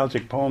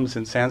nostalgic poems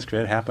in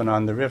Sanskrit happen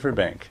on the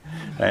riverbank,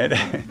 right?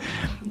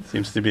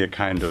 Seems to be a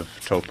kind of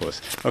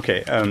topos.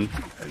 Okay,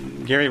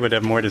 Gary would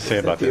have more to say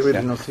about this. The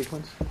original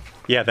sequence?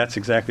 Yeah, that's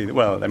exactly,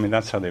 well, I mean,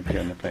 that's how they appear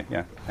in the play.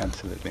 Yeah,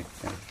 absolutely.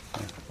 Yeah.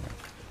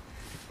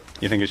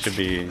 You think it should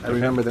be... I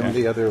remember them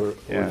the other order,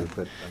 yeah.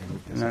 But...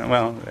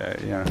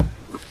 yeah.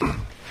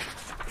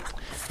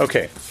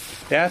 Okay,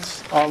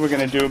 that's all we're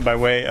going to do by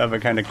way of a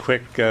kind of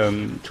quick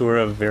tour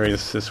of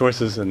various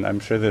sources, and I'm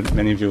sure that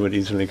many of you would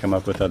easily come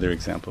up with other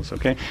examples,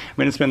 okay? I'm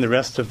going to spend the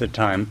rest of the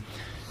time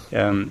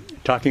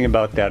talking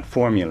about that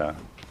formula.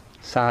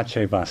 Sa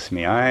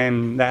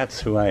chevasmi,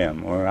 that's who I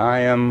am, or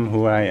I am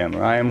who I am,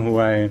 or I am who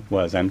I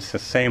was. I'm the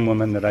same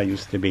woman that I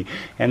used to be,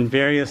 and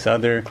various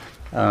other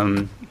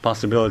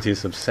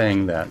possibilities of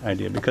saying that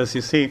idea. Because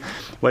you see,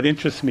 what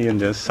interests me in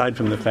this, aside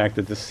from the fact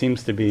that this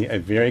seems to be a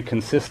very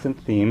consistent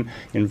theme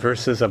in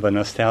verses of a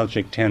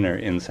nostalgic tenor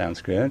in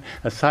Sanskrit,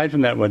 aside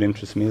from that, what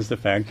interests me is the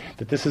fact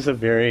that this is a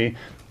very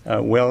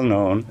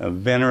well-known,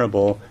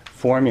 venerable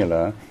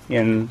formula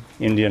in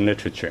Indian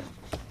literature.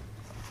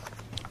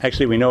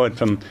 Actually, we know it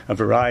from a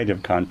variety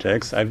of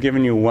contexts. I've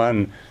given you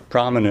one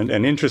prominent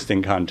and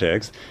interesting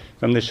context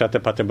from the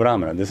Shatapatha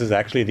Brahmana. This is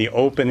actually the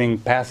opening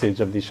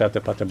passage of the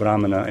Shatapatha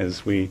Brahmana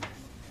as we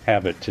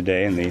have it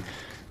today in the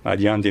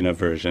Madhyandina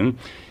version.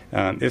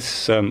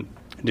 This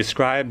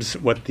describes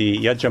what the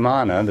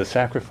Yajamana, the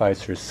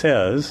sacrificer,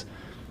 says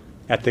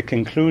at the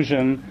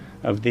conclusion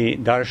of the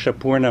Darsha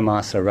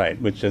Purnamasa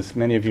rite, which, as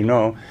many of you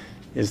know,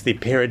 is the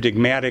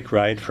paradigmatic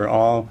rite for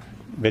all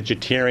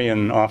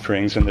vegetarian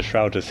offerings in the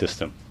Shrauta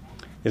system.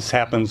 This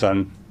happens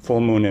on full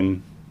moon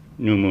and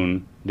new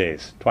moon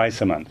days, twice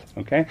a month,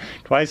 okay?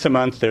 Twice a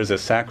month there's a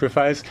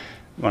sacrifice.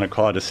 You want to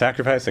call it a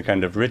sacrifice, a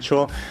kind of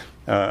ritual.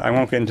 I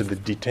won't get into the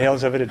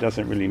details of it, it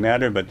doesn't really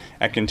matter, but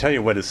I can tell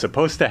you what is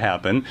supposed to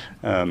happen,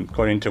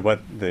 according to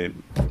what the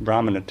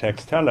Brahmana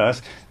texts tell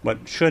us.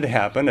 What should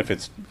happen, if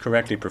it's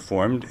correctly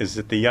performed, is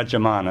that the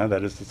Yajamana,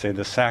 that is to say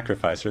the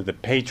sacrificer, the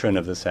patron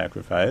of the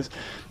sacrifice,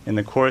 in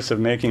the course of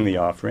making the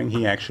offering,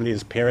 he actually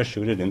is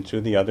parachuted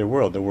into the other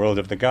world, the world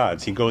of the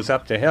gods. He goes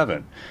up to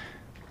heaven,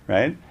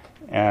 right?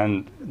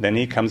 And then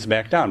he comes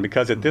back down.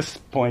 Because at this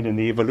point in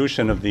the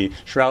evolution of the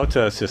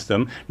Shrauta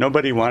system,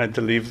 nobody wanted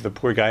to leave the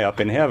poor guy up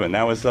in heaven.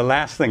 That was the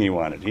last thing he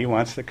wanted. He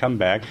wants to come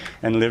back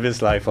and live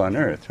his life on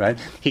earth, right?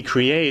 He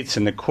creates,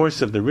 in the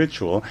course of the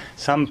ritual,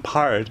 some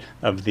part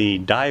of the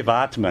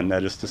Daivatman,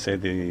 that is to say,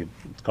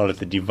 let's call it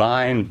the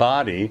divine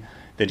body,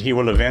 that he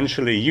will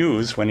eventually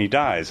use when he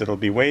dies. It'll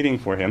be waiting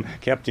for him,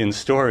 kept in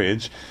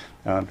storage,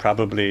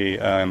 probably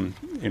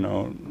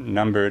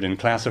numbered and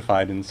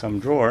classified in some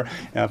drawer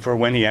for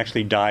when he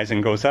actually dies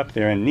and goes up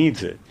there and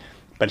needs it.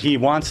 But he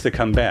wants to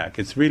come back.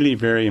 It's really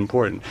very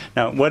important.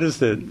 Now, what does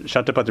the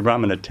Shatapatha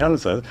Brahmana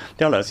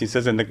tell us? He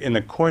says in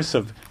the course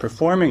of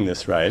performing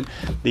this rite,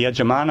 the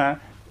Yajamana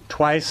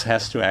twice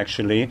has to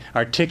actually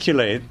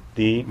articulate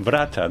the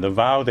vrata, the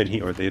vow that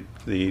he, or the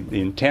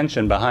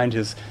intention behind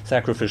his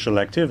sacrificial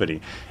activity,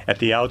 at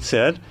the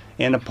outset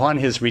and upon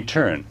his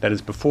return. That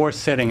is, before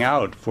setting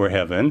out for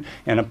heaven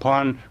and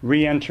upon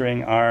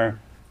re-entering our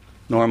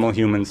normal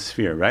human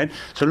sphere, right?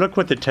 So look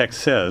what the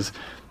text says.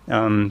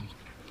 I'll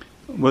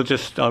read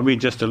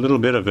just a little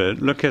bit of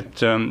it. Look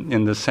at,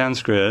 in the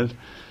Sanskrit,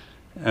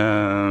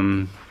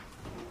 toward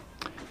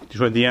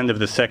the end of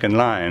the second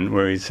line,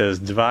 where he says,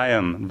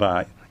 Dvayam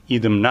va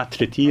idam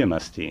natritiyam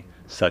asti,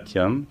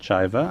 satyam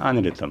chaiva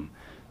anritam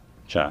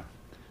cha.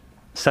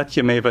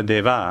 Satyameva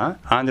deva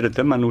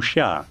anritam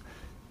manushya.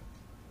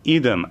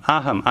 Idam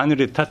aham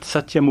anritat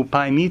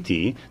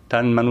satyamupaimiti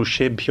tan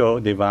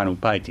manushebhyo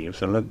devanupaiti.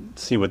 So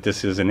let's see what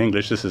this is in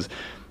English. This is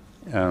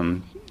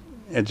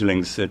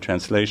Edgeling's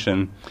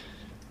translation.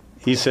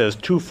 He says,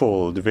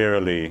 twofold,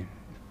 verily.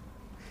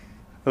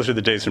 Those are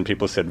the days when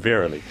people said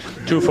verily.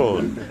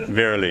 Twofold,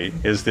 verily,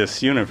 is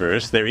this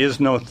universe. There is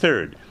no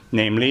third,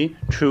 namely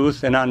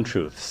truth and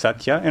untruth,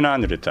 satya and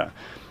anrita.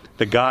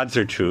 The gods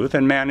are truth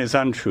and man is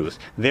untruth.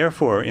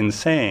 Therefore, in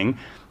saying,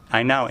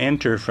 I now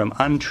enter from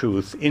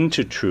untruth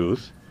into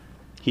truth,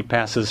 he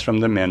passes from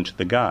the men to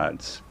the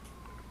gods.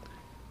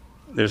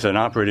 There's an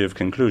operative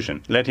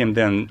conclusion. Let him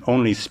then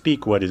only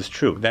speak what is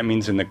true. That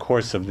means in the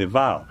course of the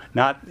vow,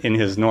 not in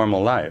his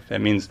normal life. That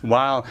means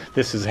while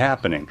this is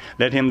happening,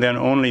 let him then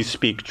only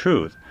speak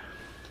truth.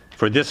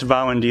 For this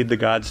vow indeed the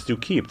gods do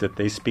keep, that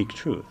they speak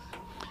truth.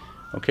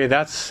 Okay,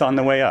 that's on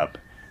the way up.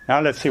 Now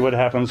let's see what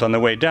happens on the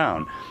way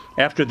down.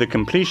 After the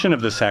completion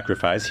of the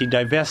sacrifice, he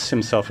divests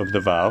himself of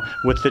the vow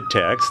with the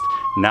text,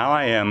 now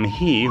I am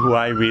he who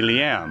I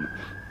really am.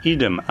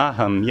 Idam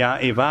aham ya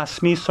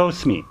evasmi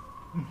sosmi.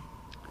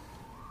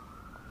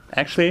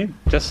 Actually,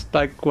 just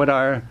like what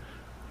our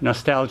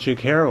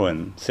nostalgic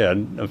heroine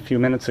said a few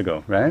minutes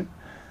ago, right?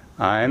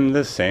 I'm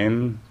the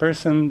same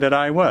person that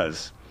I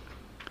was.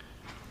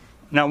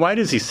 Now, why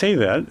does he say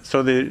that?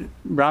 So the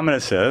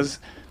Brahmana says,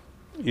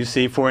 you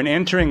see, for in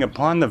entering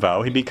upon the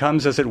vow, he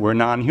becomes, as it were,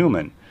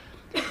 non-human.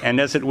 And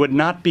as it would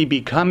not be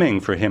becoming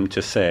for him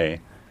to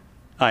say,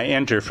 I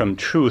enter from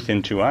truth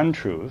into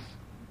untruth,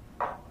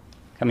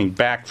 coming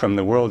back from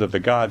the world of the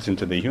gods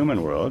into the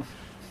human world,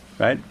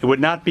 right? It would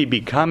not be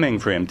becoming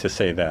for him to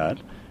say that,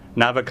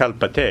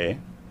 navakalpate.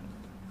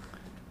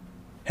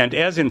 And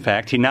as, in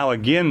fact, he now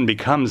again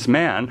becomes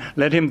man,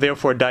 let him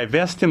therefore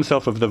divest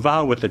himself of the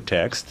vow with the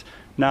text,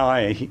 now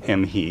I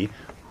am he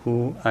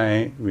who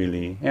I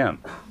really am.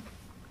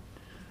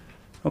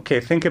 Okay,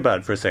 think about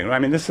it for a second. I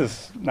mean, this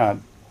is not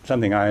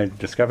something I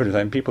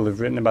discovered. People have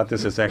written about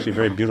this. It's actually a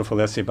very beautiful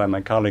essay by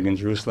my colleague in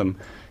Jerusalem,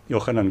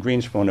 Yochanan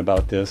Greenspon,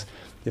 about this.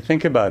 You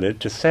think about it,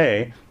 to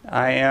say,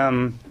 I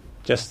am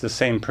just the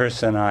same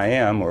person I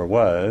am or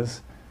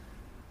was,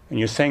 and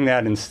you're saying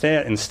that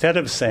instead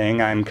of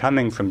saying I'm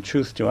coming from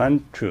truth to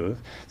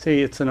untruth.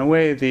 See, it's in a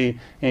way the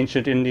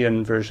ancient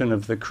Indian version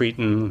of the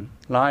Cretan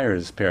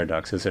liar's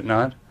paradox, is it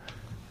not?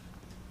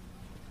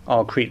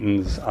 all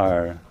Cretans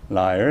are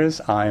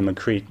liars. I am a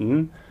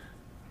Cretan,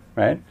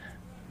 right?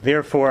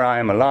 Therefore, I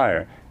am a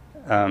liar.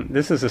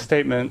 This is a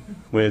statement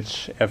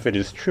which, if it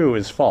is true,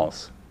 is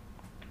false.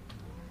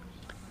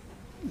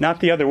 Not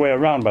the other way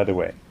around, by the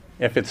way.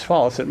 If it's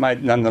false, it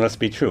might nonetheless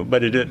be true.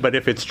 But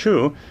if it's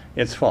true,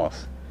 it's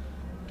false.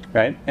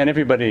 Right? And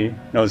everybody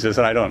knows this,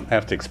 and I don't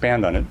have to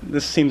expand on it.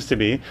 This seems to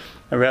be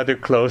a rather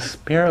close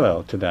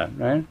parallel to that,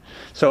 right?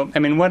 So, I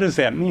mean, what does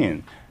that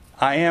mean?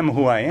 I am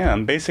who I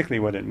am. Basically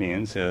what it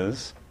means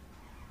is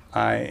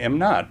I am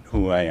not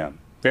who I am.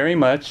 Very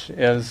much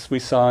as we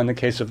saw in the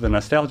case of the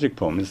nostalgic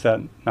poem. Is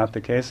that not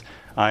the case?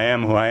 I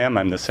am who I am.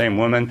 I'm the same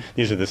woman.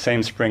 These are the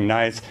same spring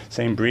nights,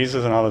 same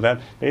breezes and all of that.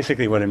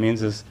 Basically what it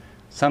means is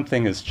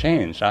something has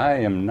changed. I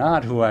am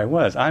not who I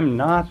was. I'm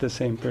not the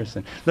same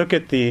person. Look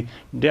at the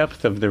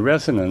depth of the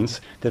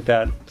resonance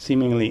that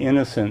seemingly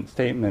innocent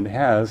statement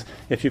has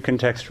if you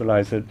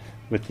contextualize it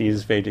with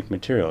these Vedic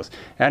materials.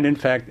 And in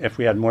fact, if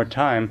we had more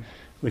time,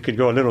 we could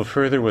go a little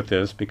further with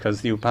this,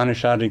 because the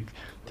Upanishadic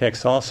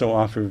texts also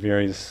offer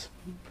various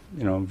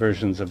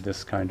versions of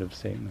this kind of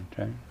statement,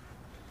 right?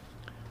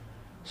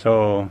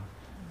 So,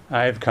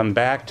 I've come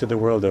back to the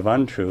world of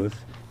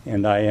untruth,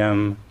 and I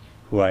am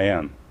who I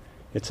am.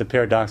 It's a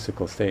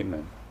paradoxical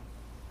statement.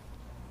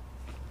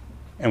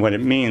 And what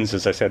it means,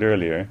 as I said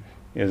earlier,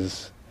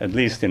 is, at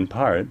least in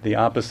part, the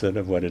opposite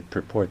of what it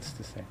purports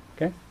to say.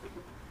 Okay?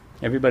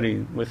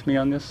 Everybody with me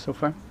on this so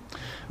far?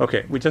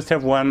 Okay, we just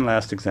have one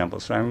last example.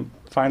 So I'm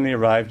finally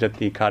arrived at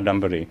the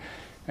Kadambari.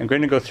 I'm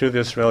going to go through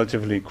this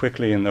relatively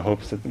quickly in the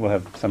hopes that we'll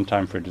have some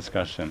time for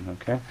discussion,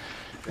 okay?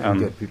 And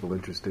get people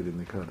interested in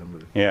the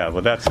Kadambari. Yeah,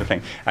 well, that's the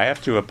thing. I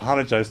have to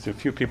apologize to a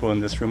few people in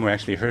this room who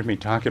actually heard me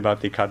talk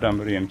about the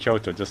Kadambari in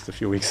Kyoto just a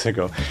few weeks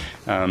ago.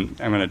 I'm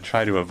going to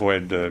try to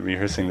avoid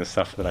rehearsing the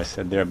stuff that I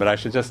said there, but I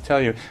should just tell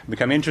you,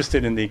 become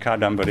interested in the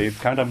Kadambari.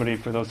 Kadambari,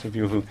 for those of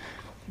you who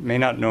may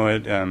not know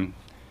it,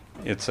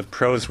 it's a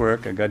prose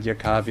work, a Gadya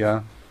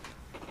Kavya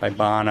by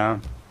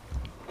Bana.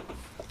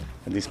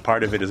 At least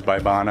part of it is by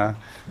Bana.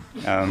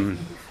 In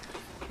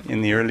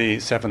the early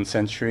 7th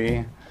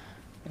century.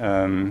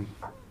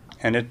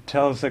 And it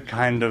tells a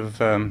kind of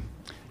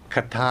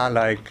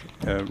katha-like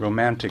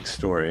romantic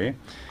story.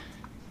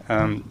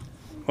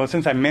 Well,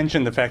 since I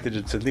mentioned the fact that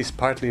it's at least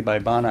partly by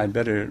Bana, I'd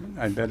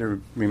better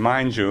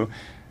remind you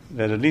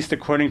that, at least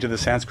according to the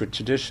Sanskrit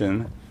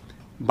tradition,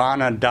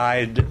 Bana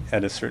died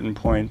at a certain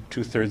point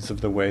 2/3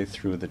 of the way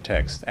through the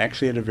text.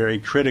 Actually, at a very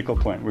critical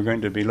point. We're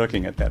going to be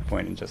looking at that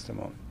point in just a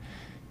moment.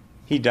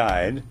 He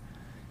died.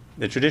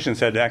 The tradition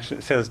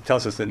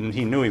tells us that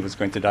he knew he was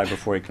going to die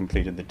before he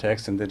completed the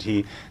text, and that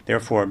he,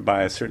 therefore,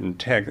 by a certain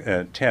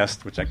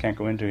test, which I can't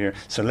go into here,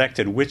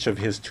 selected which of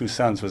his 2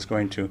 sons was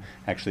going to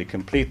actually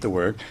complete the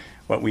work.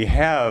 What we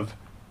have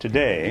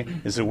today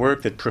is a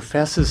work that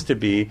professes to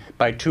be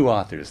by 2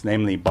 authors,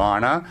 namely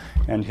Bana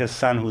and his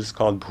son, who's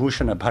called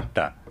Bhushana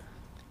Bhatta,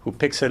 who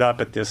picks it up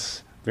at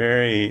this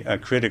very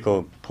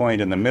critical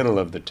point in the middle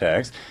of the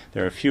text.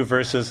 There are a few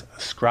verses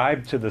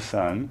ascribed to the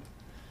son,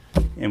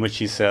 in which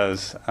he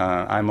says,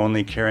 I'm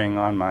only carrying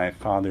on my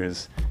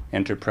father's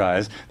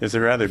enterprise. There's a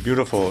rather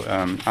beautiful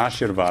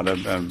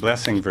Ashirvada, a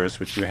blessing verse,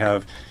 which you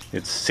have.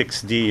 It's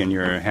 6D in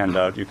your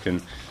handout. You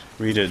can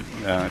read it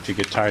if you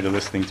get tired of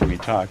listening to me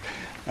talk.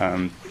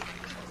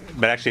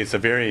 But actually, it's a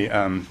very,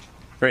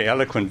 very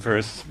eloquent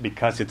verse,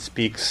 because it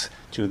speaks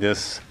to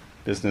this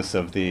business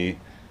of the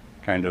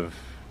kind of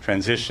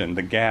transition,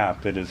 the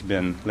gap that has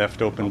been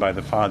left open by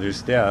the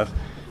father's death,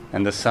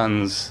 and the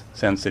son's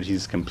sense that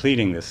he's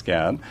completing this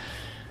gap.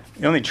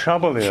 The only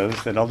trouble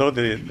is that although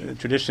the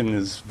tradition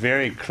is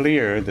very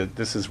clear that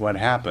this is what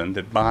happened,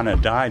 that Bana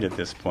died at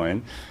this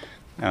point,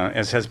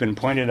 as has been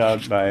pointed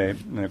out by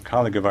a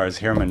colleague of ours,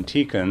 Herman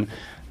Tieken,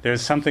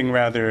 there's something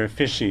rather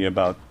fishy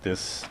about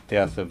this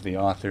death of the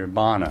author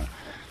Bana.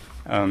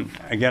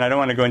 Again, I don't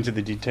want to go into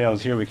the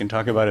details here. We can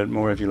talk about it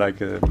more if you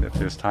like, if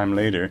there's time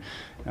later.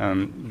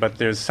 But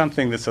there's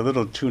something that's a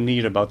little too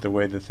neat about the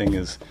way the thing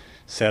is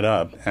set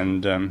up.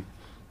 And,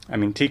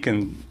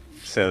 Tieken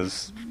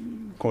says,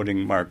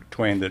 quoting Mark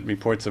Twain, that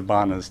reports of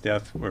Bana's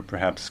death were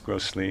perhaps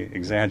grossly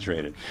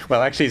exaggerated.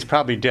 Well, actually, he's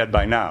probably dead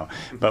by now.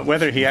 But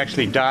whether he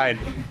actually died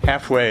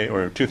halfway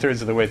or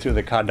 2/3 of the way through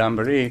the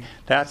Kadambari,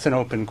 that's an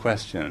open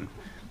question.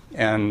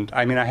 And,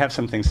 I have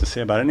some things to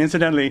say about it. And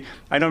incidentally,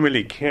 I don't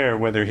really care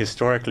whether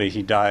historically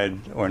he died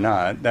or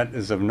not. That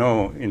is of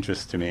no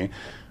interest to me.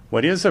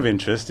 What is of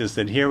interest is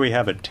that here we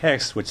have a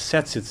text which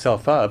sets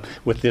itself up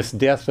with this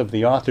death of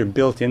the author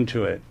built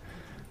into it.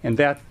 And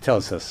that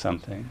tells us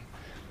something.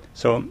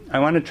 So I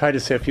want to try to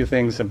say a few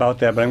things about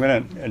that, but I'm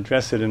going to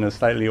address it in a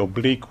slightly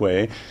oblique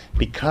way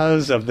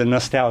because of the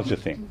nostalgia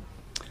thing.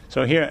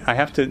 So here I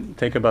have to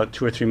take about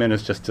 2 or 3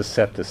 minutes just to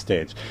set the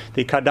stage.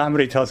 The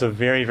Kadambari tells a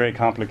very, very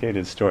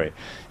complicated story.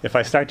 If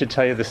I start to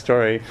tell you the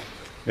story,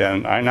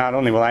 then not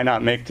only will I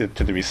not make it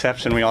to the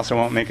reception, we also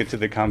won't make it to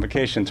the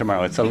convocation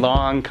tomorrow. It's a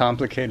long,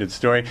 complicated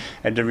story.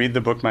 I had to read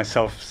the book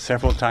myself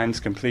several times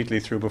completely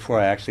through before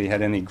I actually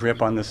had any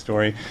grip on the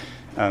story.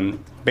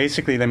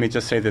 Basically, let me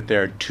just say that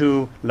there are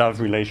two love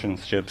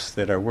relationships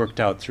that are worked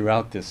out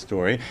throughout this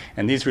story,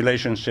 and these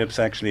relationships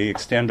actually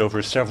extend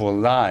over several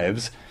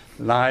lives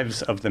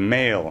of the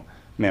male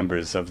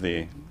members of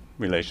the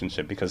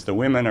relationship, because the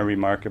women are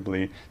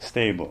remarkably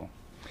stable.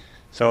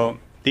 So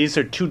these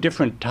are two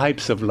different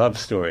types of love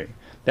story.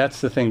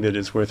 That's the thing that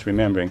is worth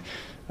remembering.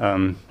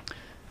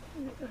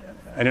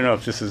 I don't know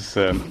if this is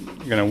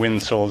going to win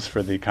souls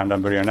for the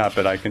Kadambari or not,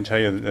 but I can tell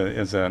you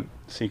as a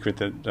secret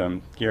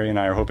that Gary and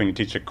I are hoping to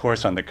teach a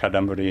course on the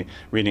Kadambari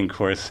reading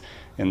course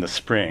in the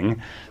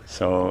spring.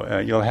 So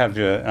you'll have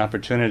an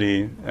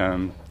opportunity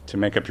to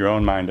make up your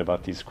own mind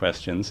about these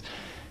questions.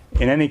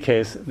 In any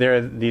case, there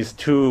are these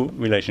two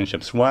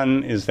relationships.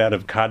 One is that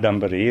of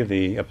Kadambari,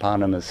 the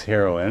eponymous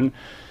heroine,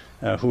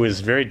 who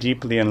is very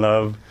deeply in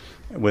love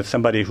with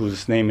somebody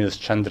whose name is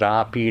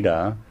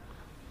Chandrapida.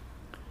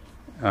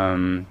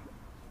 And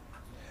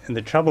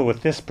the trouble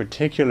with this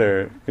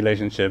particular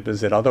relationship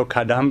is that although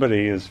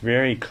Kadambari is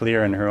very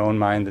clear in her own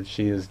mind that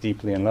she is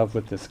deeply in love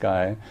with this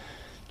guy,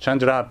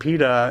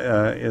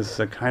 Chandrapida is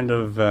a kind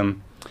of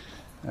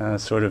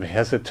sort of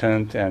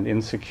hesitant and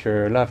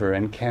insecure lover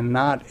and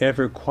cannot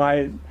ever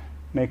quite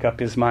make up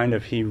his mind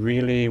if he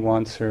really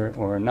wants her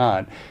or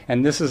not.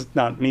 And this is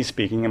not me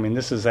speaking. I mean,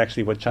 this is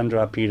actually what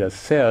Chandrapida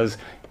says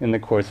in the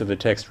course of the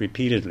text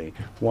repeatedly.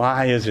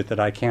 Why is it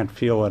that I can't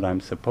feel what I'm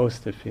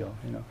supposed to feel?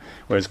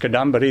 Whereas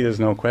Kadambari, there's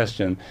no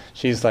question.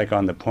 She's like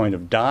on the point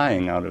of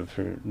dying out of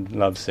her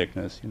love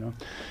sickness.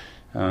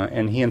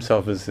 And he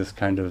himself is this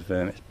kind of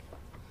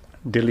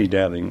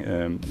dilly-dallying,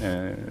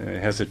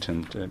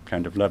 hesitant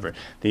kind of lover.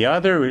 The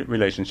other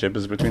relationship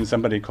is between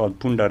somebody called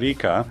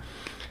Pundarika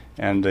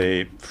and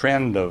a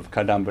friend of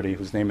Kadambari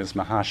whose name is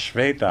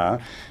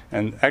Mahashveta.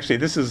 And actually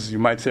this is, you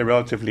might say, a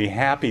relatively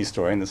happy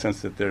story in the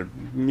sense that they're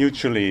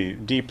mutually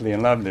deeply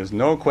in love. There's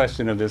no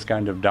question of this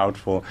kind of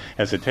doubtful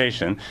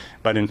hesitation.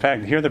 But in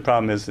fact, here the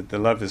problem is that the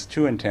love is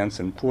too intense,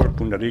 and poor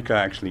Pundarika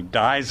actually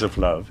dies of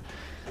love,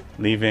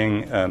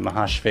 leaving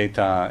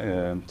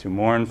Mahashveta to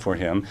mourn for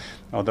him,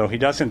 although he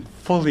doesn't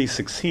fully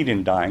succeed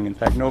in dying. In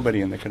fact, nobody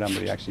in the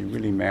Kadambari actually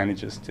really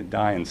manages to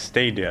die and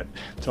stay dead.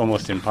 It's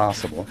almost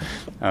impossible.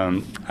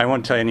 I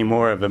won't tell you any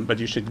more of them, but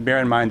you should bear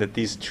in mind that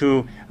these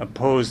two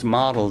opposed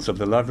models of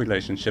the love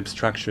relationship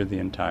structure the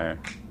entire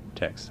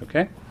text,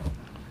 okay?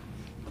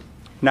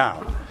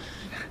 Now,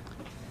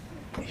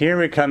 here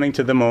we're coming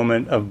to the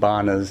moment of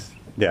Bana's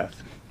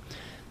death.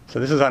 So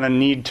this is on a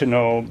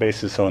need-to-know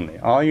basis only.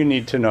 All you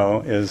need to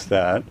know is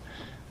that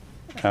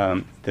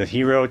the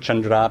hero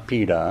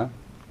Chandrapida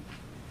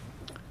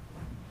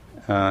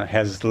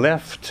has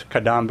left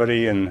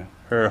Kadambari and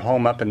her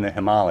home up in the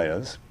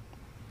Himalayas.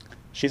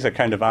 She's a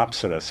kind of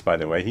apsaras, by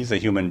the way. He's a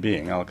human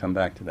being. I'll come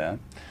back to that.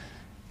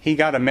 He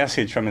got a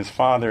message from his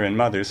father and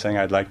mother saying,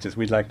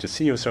 we'd like to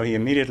see you, so he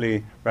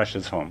immediately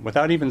rushes home,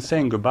 without even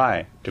saying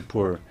goodbye to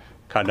poor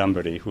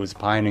Kadambari, who is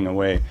pining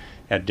away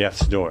at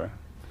death's door.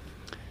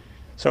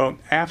 So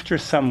after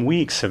some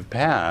weeks have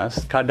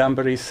passed,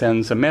 Kadambari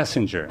sends a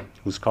messenger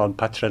who's called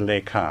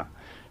Patralekha.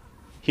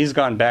 He's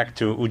gone back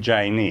to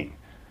Ujjaini.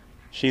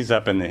 She's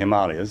up in the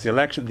Himalayas. The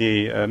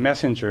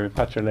messenger,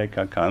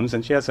 Patralekha, comes,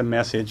 and she has a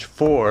message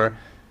for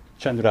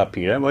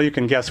Chandrapida. Well, you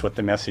can guess what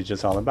the message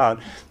is all about.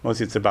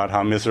 Mostly it's about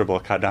how miserable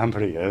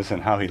Kadambari is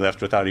and how he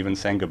left without even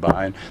saying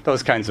goodbye, and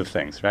those kinds of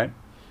things, right?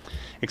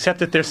 Except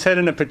that they're said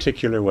in a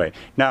particular way.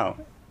 Now,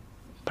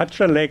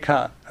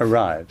 Patralekha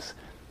arrives,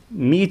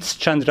 meets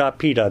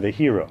Chandrapida, the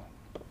hero,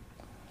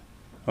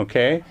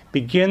 okay,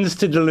 begins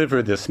to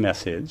deliver this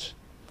message,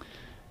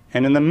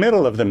 and in the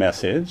middle of the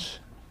message,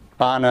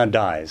 Bana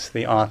dies,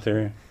 the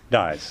author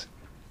dies,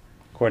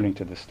 according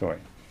to the story.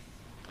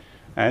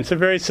 And it's a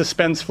very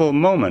suspenseful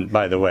moment,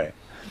 by the way.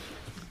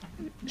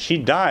 She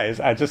dies,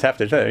 I just have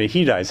to tell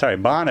you,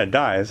 Bana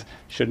dies,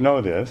 should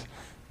know this,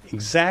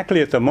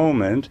 exactly at the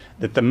moment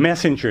that the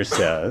messenger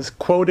says,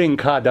 quoting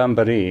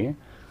Kadambari,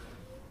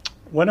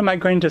 what am I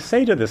going to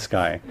say to this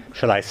guy?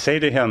 Shall I say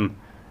to him,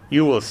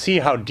 you will see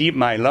how deep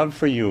my love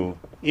for you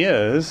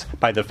is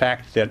by the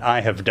fact that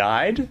I have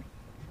died?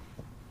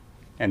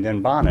 And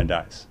then Bana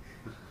dies.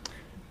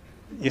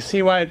 You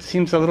see why it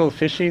seems a little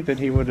fishy that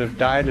he would have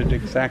died at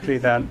exactly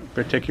that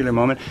particular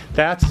moment?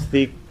 That's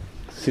the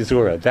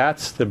caesura,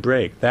 that's the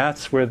break,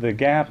 that's where the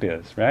gap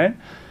is, right?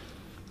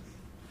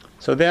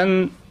 So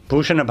then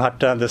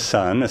Bhushanabhatta, the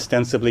son,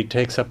 ostensibly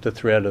takes up the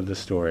thread of the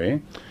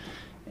story,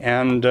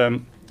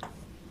 and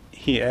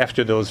he,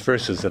 after those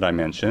verses that I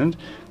mentioned,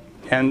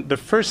 and the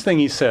first thing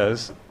he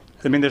says,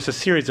 there's a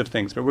series of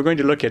things, but we're going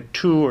to look at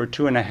 2 or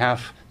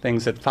 2.5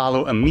 things that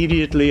follow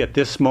immediately at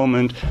this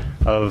moment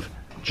of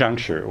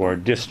juncture or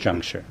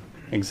disjuncture,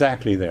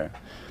 exactly there.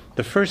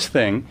 The first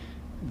thing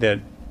that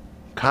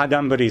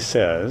Kadambari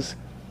says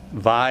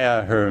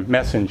via her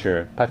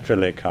messenger,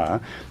 Patralekha,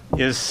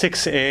 is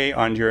 6a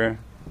on your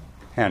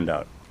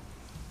handout.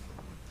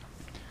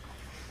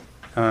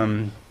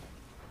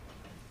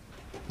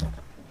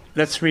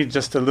 Let's read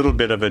just a little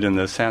bit of it in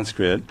the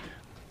Sanskrit.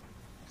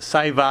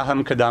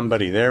 Saivaham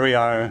Kadambari. There we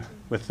are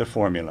with the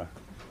formula.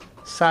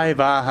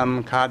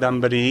 Saivaham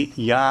Kadambari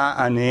Ya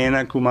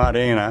Anena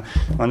Kumarena.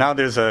 Well, now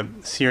there's a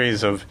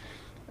series of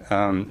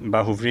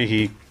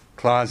Bahuvrihi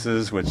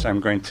clauses, which I'm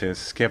going to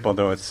skip,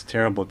 although it's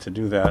terrible to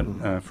do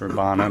that for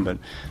Bana. But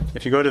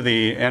if you go to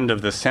the end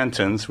of the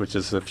sentence, which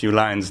is a few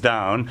lines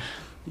down,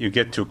 you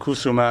get to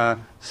Kusuma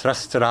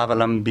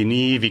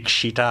Srastravalambini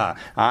Vikshita.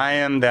 I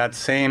am that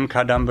same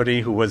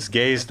Kadambari who was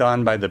gazed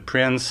on by the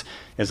prince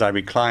as I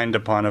reclined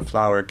upon a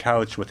flower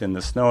couch within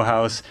the snow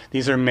house.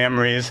 These are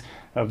memories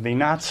of the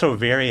not so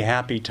very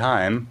happy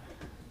time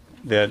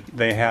that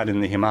they had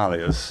in the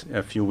Himalayas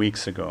a few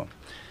weeks ago.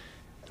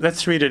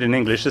 Let's read it in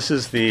English. This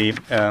is the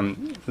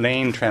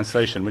Lane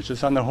translation, which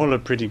is on the whole a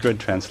pretty good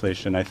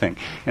translation, I think.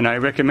 And I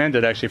recommend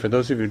it actually for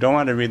those of you who don't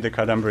want to read the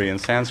Kadambari in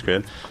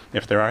Sanskrit,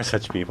 if there are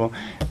such people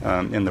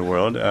in the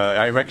world.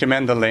 I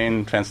recommend the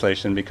Lane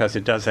translation because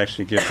it does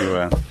actually give you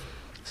a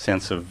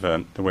sense of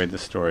the way the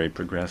story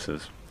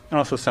progresses, and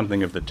also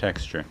something of the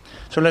texture.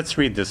 So let's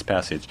read this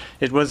passage.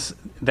 It was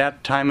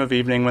that time of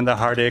evening when the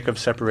heartache of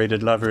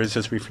separated lovers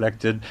is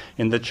reflected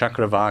in the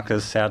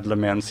Chakravaka's sad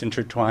laments,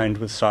 intertwined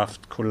with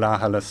soft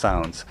kulahala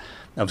sounds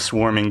of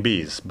swarming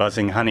bees,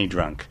 buzzing honey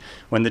drunk,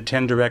 when the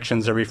 10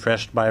 directions are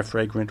refreshed by a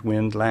fragrant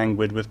wind,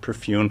 languid with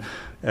perfume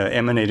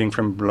emanating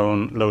from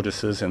blown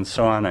lotuses, and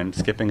so on. I'm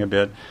skipping a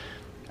bit.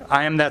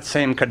 I am that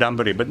same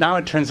Kadambari. But now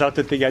it turns out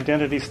that the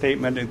identity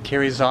statement, it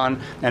carries on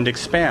and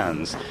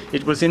expands.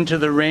 It was into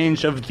the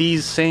range of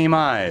these same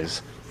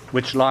eyes,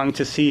 which longed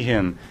to see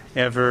him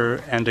ever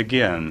and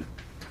again.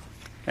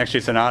 Actually,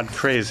 it's an odd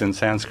phrase in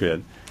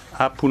Sanskrit.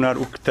 Apunar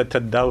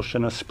uktata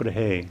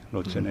sprehe,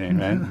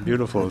 right?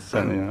 Beautiful.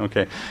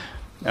 Okay.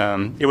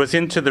 It was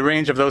into the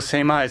range of those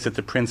same eyes that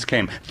the prince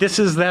came. This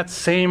is that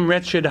same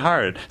wretched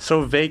heart,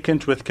 so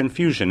vacant with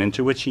confusion,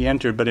 into which he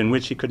entered, but in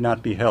which he could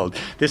not be held.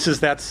 This is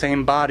that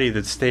same body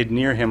that stayed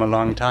near him a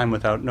long time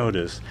without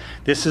notice.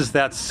 This is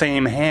that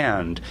same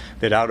hand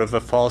that, out of a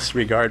false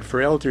regard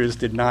for elders,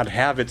 did not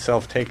have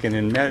itself taken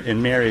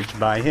in marriage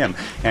by him.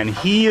 And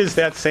he is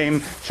that same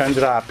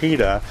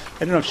Chandrapida. I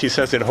don't know if she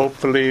says it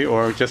hopefully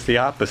or just the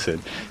opposite.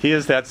 He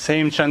is that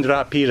same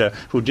Chandrapida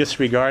who,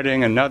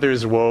 disregarding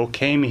another's woe,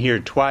 came here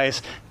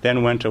twice,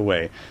 then went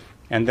away.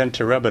 And then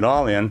to rub it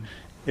all in,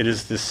 it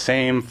is the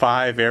same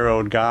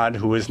 5-arrowed God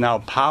who is now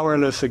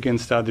powerless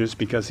against others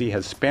because he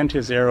has spent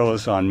his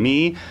arrows on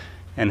me,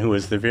 and who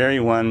is the very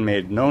one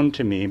made known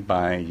to me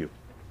by you.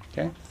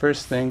 Okay?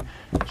 First thing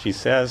she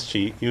says,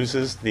 she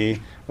uses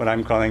what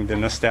I'm calling the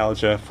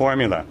nostalgia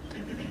formula.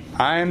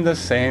 I'm the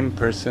same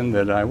person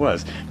that I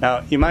was.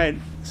 Now, you might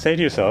say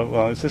to yourself,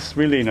 well, is this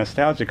really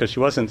nostalgic? Because she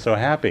wasn't so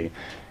happy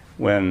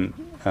when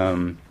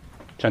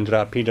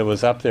Chandrapida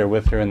was up there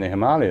with her in the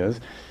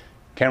Himalayas.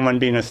 Can one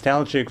be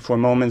nostalgic for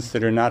moments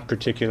that are not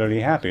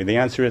particularly happy? The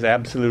answer is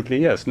absolutely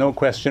yes, no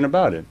question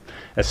about it.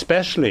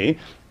 Especially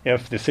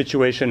if the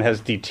situation has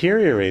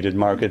deteriorated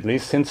markedly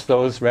since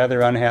those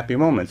rather unhappy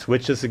moments,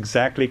 which is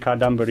exactly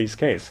Kadambari's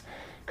case.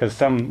 Because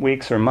some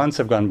weeks or months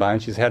have gone by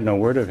and she's had no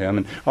word of him,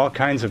 and all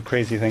kinds of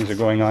crazy things are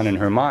going on in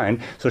her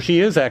mind. So she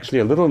is actually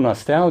a little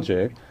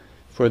nostalgic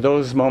for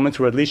those moments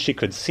where at least she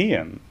could see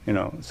him,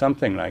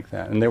 something like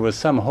that. And there was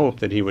some hope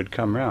that he would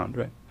come round,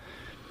 right?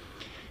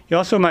 You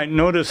also might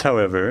notice,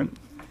 however,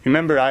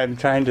 remember I'm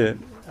trying to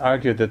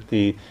argue that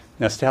the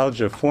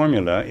nostalgia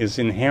formula is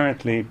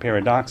inherently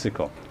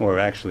paradoxical, or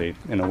actually,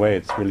 in a way,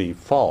 it's really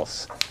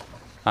false.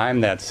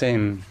 I'm that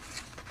same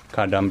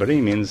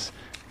Kadambari means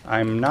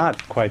I'm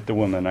not quite the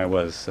woman I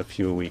was a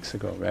few weeks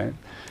ago, right?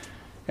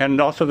 And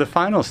also the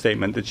final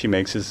statement that she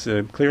makes is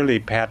clearly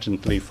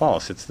patently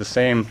false. It's the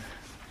same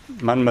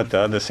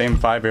Manmata, the same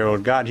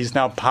 5-arrowed God. He's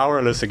now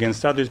powerless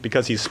against others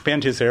because he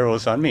spent his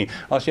arrows on me.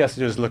 All she has to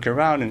do is look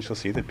around and she'll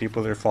see that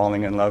people are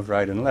falling in love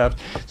right and left.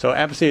 So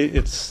absolutely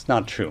it's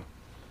not true.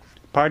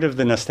 Part of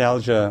the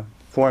nostalgia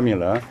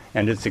formula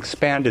and its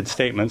expanded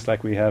statements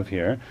like we have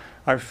here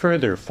are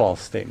further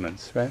false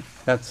statements, right?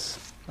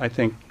 That's, I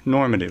think,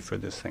 normative for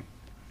this thing.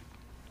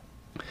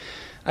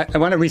 I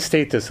want to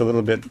restate this a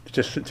little bit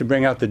just to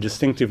bring out the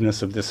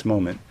distinctiveness of this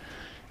moment.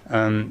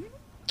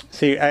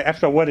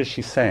 After all, what is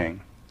she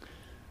saying?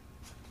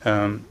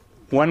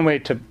 One way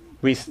to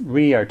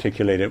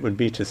re-articulate it would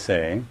be to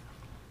say,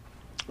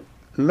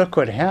 look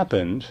what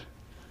happened.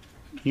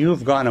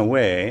 You've gone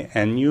away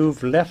and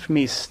you've left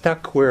me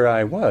stuck where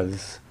I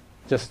was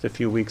just a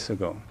few weeks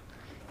ago.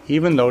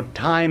 Even though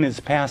time is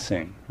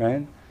passing,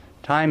 right?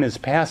 Time is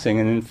passing,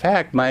 and in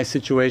fact my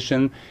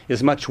situation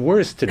is much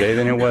worse today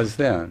than it was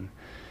then.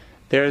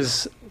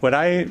 There's what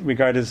I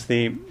regard as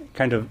the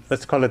kind of,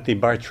 let's call it the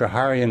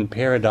Bhartraharian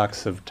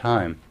paradox of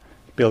time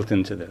built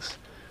into this.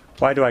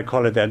 Why do I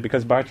call it that?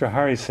 Because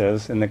Bhartrahari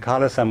says in the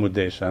Kala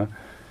Samudesha,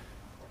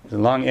 a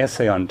long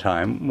essay on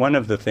time, one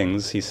of the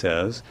things he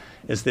says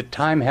is that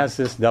time has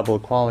this double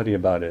quality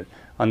about it.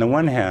 On the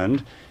one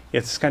hand,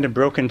 it's kind of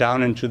broken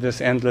down into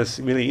this endless,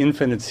 really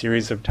infinite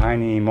series of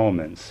tiny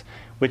moments,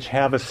 which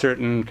have a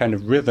certain kind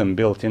of rhythm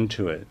built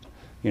into it,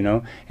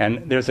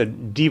 and there's a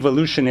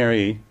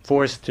devolutionary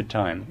force to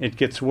time. It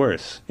gets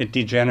worse. It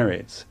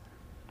degenerates.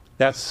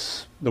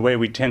 That's the way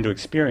we tend to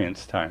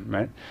experience time,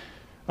 right?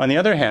 On the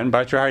other hand,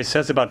 Bhartrhari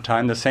says about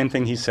time the same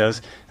thing he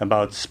says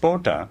about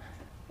spota.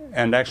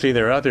 And actually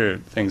there are other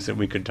things that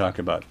we could talk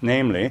about.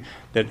 Namely,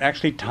 that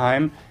actually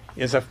time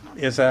is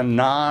a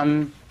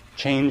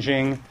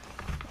non-changing,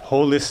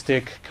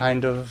 holistic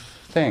kind of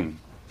thing.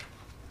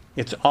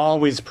 It's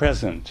always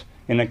present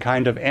in a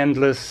kind of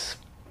endless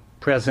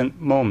present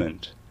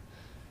moment.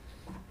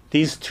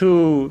 These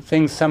two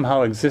things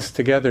somehow exist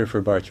together for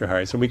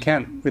Bhartrhari, so we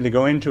can't really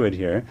go into it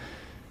here.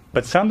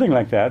 But something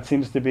like that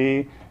seems to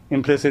be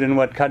implicit in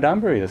what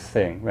Kadambari is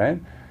saying, right?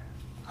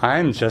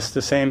 I'm just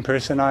the same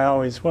person I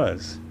always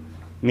was.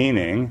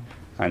 Meaning,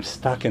 I'm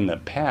stuck in the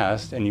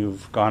past and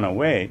you've gone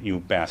away, you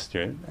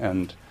bastard,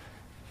 and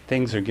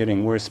things are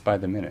getting worse by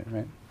the minute,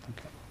 right?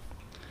 Okay.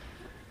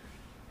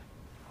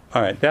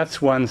 All right,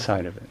 that's one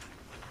side of it.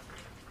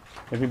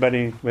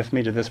 Everybody with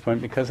me to this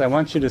point? Because I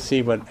want you to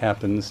see what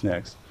happens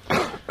next.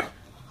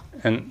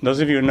 And those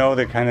of you who know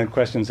the kind of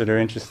questions that are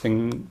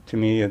interesting to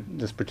me at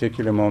this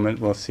particular moment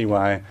will see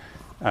why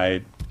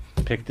I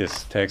picked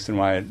this text and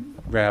why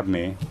it grabbed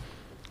me.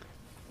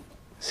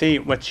 See,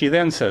 what she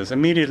then says,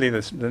 immediately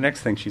the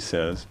next thing she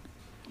says,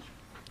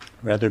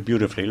 rather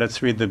beautifully,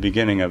 let's read the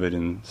beginning of it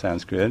in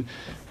Sanskrit.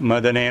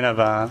 Madanena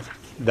va,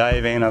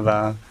 daivena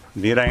va,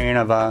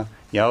 virayena va,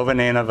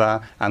 yauvanena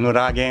va,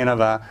 anuragena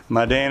va,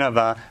 madena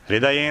va,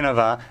 hridayena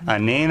va,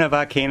 anena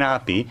va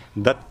kenapi,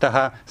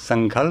 dattaha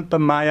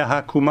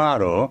sankalpamayaha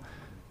kumaro,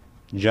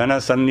 jana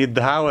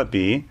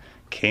sannidhavapi,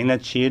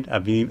 kenachid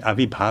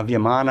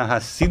avibhavyamanaha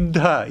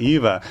siddha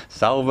iva,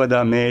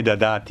 salvada me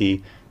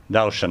dadati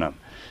darshanam.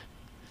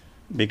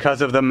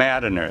 Because of the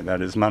maddener,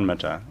 that is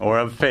Manmata, or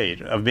of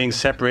fate, of being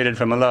separated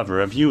from a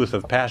lover, of youth,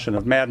 of passion,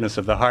 of madness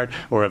of the heart,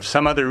 or of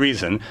some other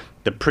reason,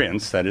 the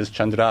prince, that is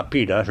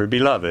Chandrapita, her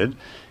beloved,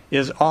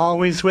 is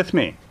always with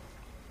me.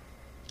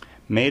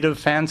 Made of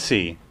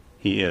fancy,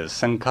 he is,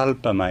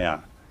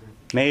 sankalpamaya,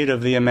 made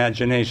of the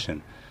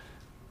imagination.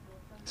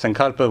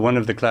 Sankalpa, one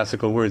of the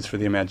classical words for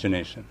the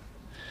imagination.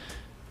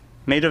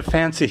 Made of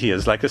fancy he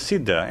is, like a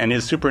siddha, and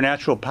his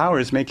supernatural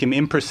powers make him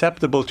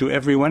imperceptible to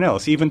everyone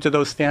else, even to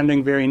those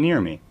standing very near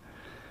me.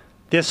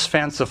 This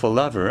fanciful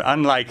lover,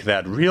 unlike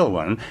that real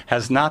one,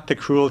 has not the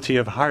cruelty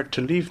of heart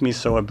to leave me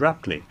so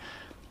abruptly.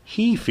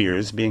 He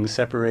fears being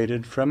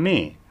separated from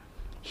me.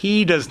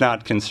 He does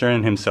not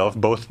concern himself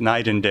both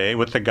night and day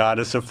with the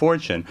goddess of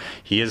fortune.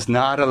 He is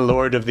not a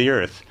lord of the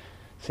earth.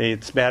 See,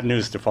 it's bad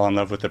news to fall in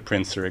love with a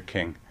prince or a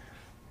king.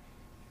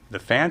 The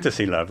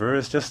fantasy lover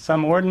is just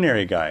some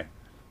ordinary guy.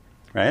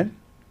 Right?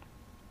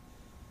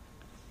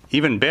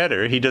 Even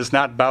better, he does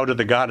not bow to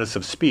the goddess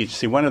of speech.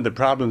 See, one of the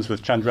problems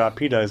with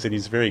Chandrapita is that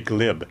he's very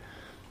glib.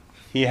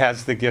 He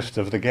has the gift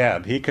of the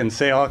gab. He can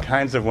say all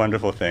kinds of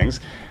wonderful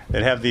things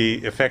that have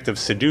the effect of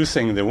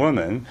seducing the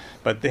woman,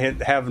 but they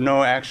have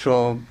no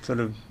actual sort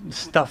of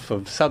stuff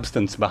of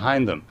substance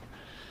behind them.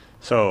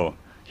 So,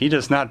 he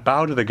does not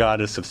bow to the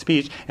goddess of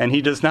speech, and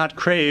he does not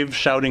crave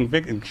shouting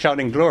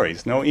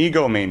glories. No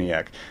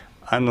egomaniac,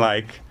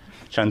 unlike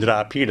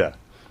Chandrapita,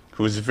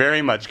 who is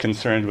very much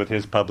concerned with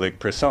his public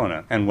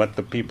persona and what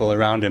the people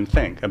around him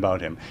think about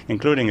him,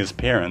 including his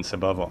parents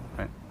above all.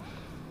 Right?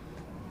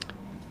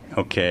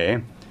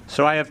 Okay,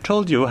 so I have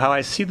told you how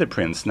I see the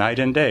prince night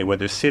and day,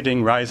 whether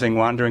sitting, rising,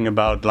 wandering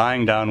about,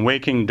 lying down,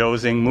 waking,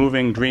 dozing,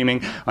 moving,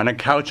 dreaming, on a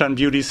couch on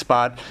beauty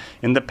spot,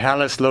 in the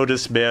palace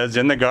lotus beds,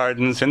 in the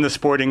gardens, in the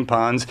sporting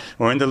ponds,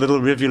 or in the little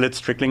rivulets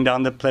trickling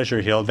down the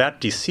pleasure hill.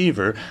 That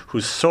deceiver,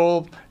 whose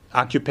sole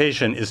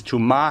occupation is to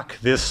mock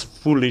this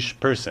foolish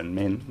person,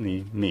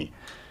 mainly me.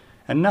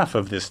 Enough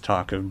of this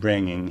talk of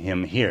bringing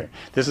him here.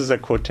 This is a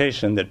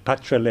quotation that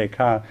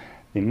Patralekha,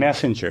 the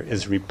messenger,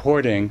 is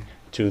reporting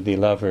to the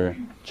lover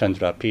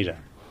Chandrapita.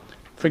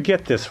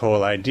 Forget this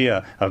whole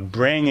idea of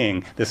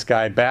bringing this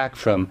guy back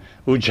from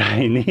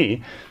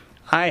Ujjaini.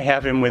 I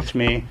have him with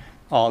me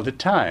all the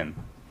time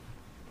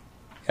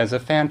as a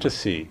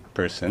fantasy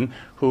person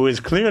who is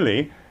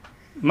clearly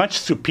much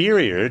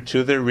superior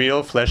to the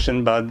real flesh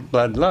and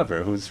blood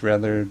lover, who's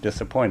rather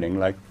disappointing,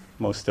 like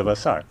most of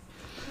us are.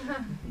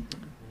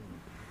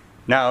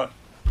 Now,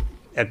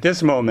 at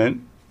this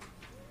moment,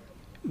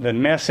 the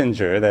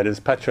messenger, that is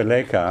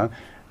Patralekha,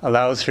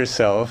 allows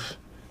herself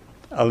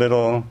a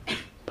little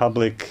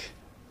public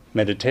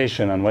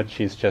meditation on what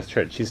she's just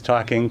heard. She's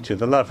talking to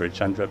the lover,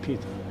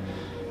 Chandrapita.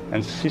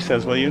 And she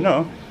says, well, you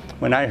know,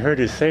 when I heard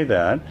her say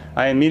that,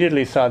 I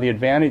immediately saw the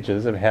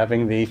advantages of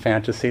having the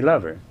fantasy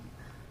lover.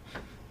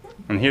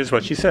 And here's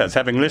what she says.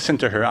 Having listened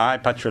to her, I,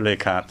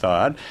 Patralekha,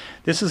 thought,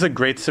 this is a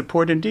great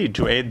support indeed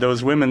to aid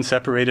those women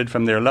separated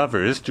from their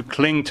lovers to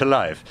cling to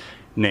life,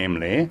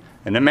 namely,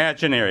 an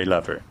imaginary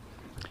lover.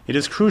 It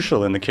is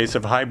crucial in the case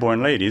of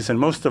high-born ladies, and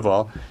most of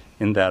all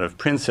in that of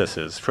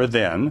princesses, for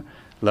then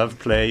love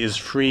play is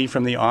free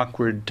from the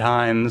awkward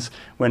times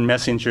when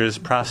messengers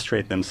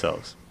prostrate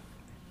themselves.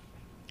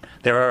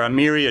 There are a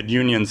myriad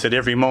unions at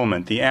every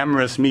moment. The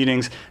amorous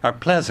meetings are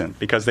pleasant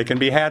because they can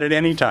be had at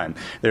any time.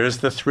 There is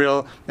the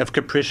thrill of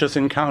capricious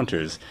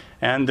encounters,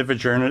 and the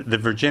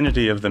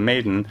virginity of the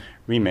maiden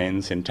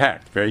remains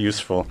intact. Very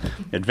useful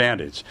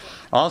advantage.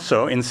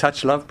 Also, in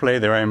such love play,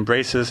 there are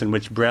embraces in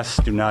which breasts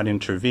do not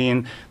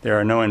intervene. There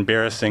are no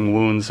embarrassing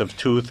wounds of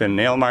tooth and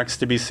nail marks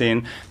to be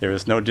seen. There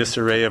is no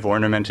disarray of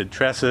ornamented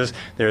tresses.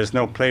 There is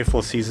no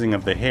playful seizing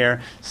of the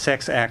hair.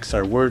 Sex acts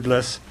are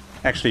wordless.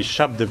 Actually,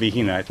 shabda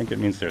vihina, I think it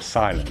means they're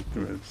silent,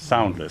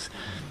 soundless.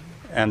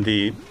 And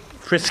the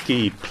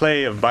frisky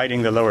play of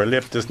biting the lower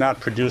lip does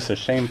not produce a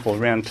shameful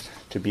rent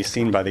to be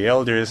seen by the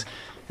elders.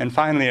 And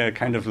finally, a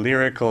kind of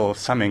lyrical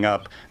summing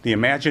up. The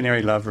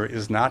imaginary lover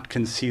is not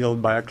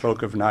concealed by a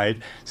cloak of night,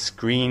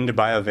 screened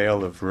by a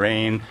veil of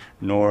rain,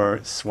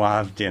 nor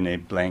swathed in a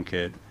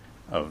blanket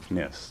of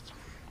mist.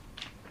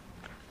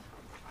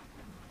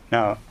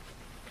 Now,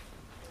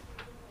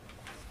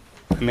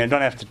 I mean, I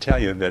don't have to tell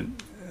you that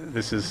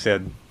this is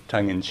said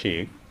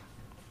tongue-in-cheek.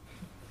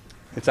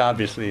 It's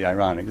obviously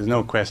ironic. There's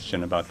no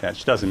question about that.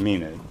 She doesn't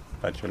mean it,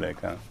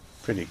 Bachuleka.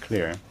 Pretty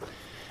clear.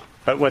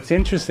 But what's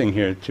interesting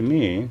here to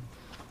me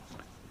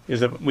is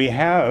that we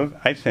have,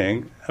 I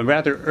think, a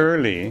rather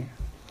early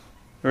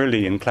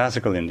in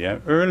classical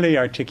India, early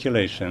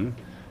articulation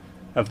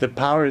of the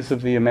powers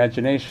of the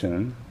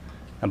imagination,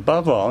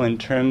 above all in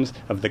terms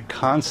of the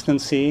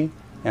constancy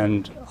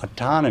and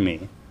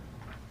autonomy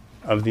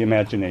of the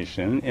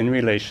imagination in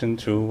relation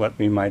to what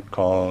we might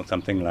call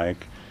something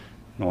like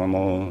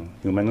normal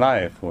human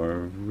life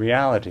or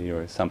reality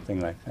or something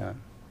like that.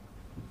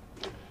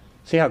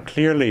 See how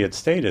clearly it's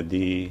stated.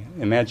 The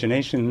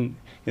imagination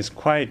is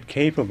quite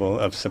capable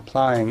of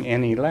supplying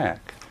any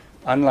lack,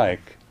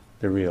 unlike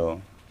the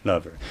real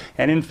lover.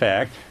 And in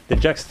fact, the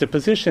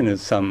juxtaposition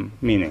is some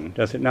meaning,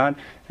 does it not?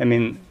 I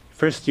mean,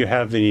 first you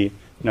have the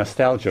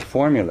nostalgia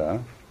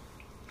formula.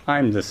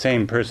 I'm the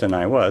same person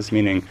I was,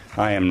 meaning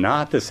I am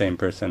not the same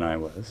person I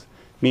was,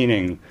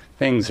 meaning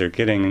things are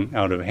getting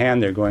out of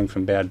hand, they're going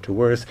from bad to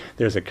worse.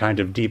 There's a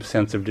kind of deep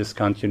sense of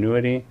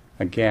discontinuity,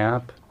 a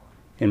gap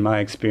in my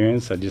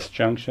experience, a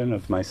disjunction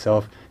of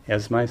myself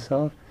as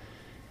myself.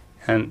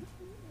 And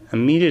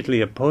immediately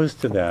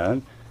opposed to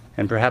that,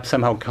 and perhaps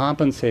somehow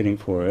compensating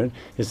for it,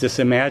 is this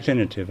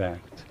imaginative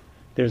act.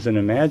 There's an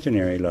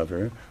imaginary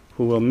lover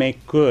who will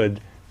make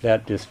good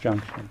that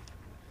disjunction.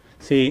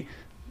 See,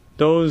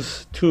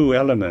 those two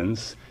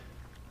elements,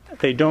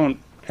 they don't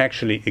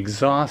actually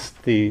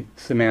exhaust the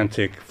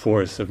semantic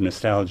force of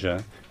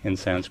nostalgia in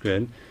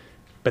Sanskrit,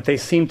 but they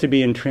seem to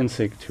be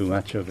intrinsic to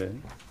much of it.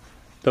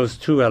 Those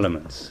two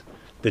elements,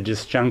 the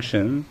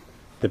disjunction,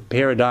 the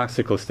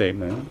paradoxical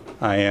statement,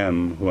 I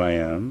am who I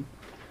am,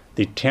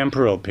 the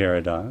temporal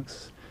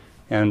paradox,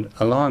 and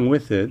along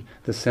with it,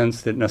 the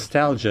sense that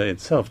nostalgia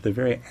itself, the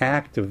very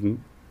act of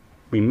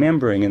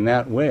remembering in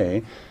that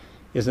way,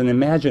 is an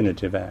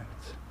imaginative act.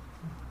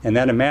 And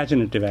that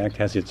imaginative act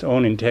has its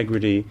own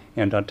integrity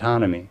and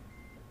autonomy.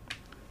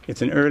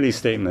 It's an early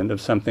statement of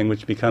something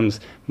which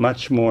becomes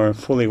much more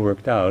fully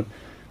worked out,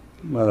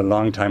 well, a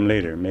long time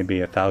later,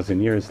 maybe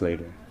 1,000 years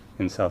later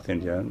in South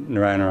India.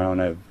 Narayana Rao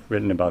and I have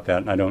written about that,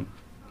 and I don't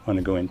want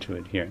to go into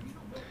it here.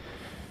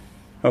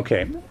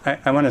 Okay,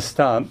 I want to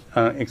stop,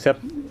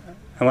 except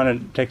I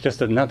want to take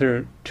just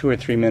another 2 or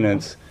 3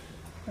 minutes.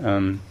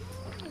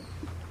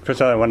 First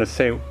of all, I want to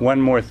say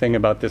one more thing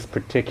about this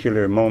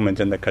particular moment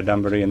in the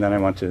Kadambari, and then I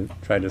want to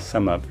try to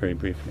sum up very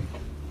briefly.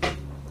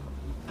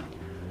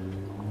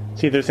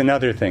 See, there's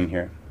another thing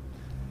here.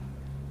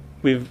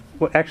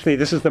 Actually,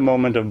 this is the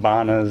moment of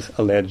Bana's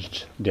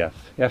alleged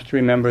death. You have to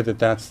remember that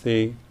that's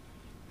the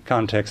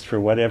context for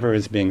whatever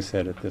is being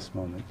said at this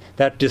moment.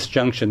 That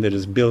disjunction that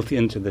is built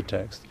into the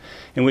text,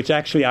 and which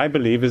actually I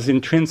believe is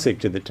intrinsic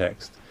to the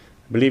text.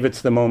 I believe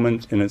it's the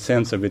moment, in a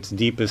sense, of its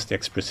deepest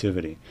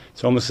expressivity.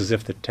 It's almost as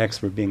if the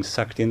text were being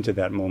sucked into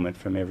that moment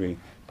from every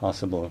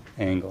possible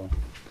angle.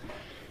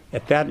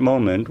 At that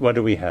moment, what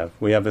do we have?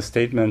 We have a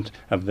statement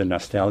of the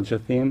nostalgia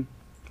theme,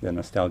 the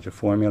nostalgia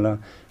formula.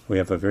 We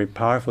have a very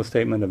powerful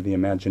statement of the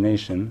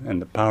imagination and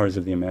the powers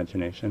of the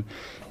imagination.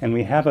 And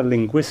we have a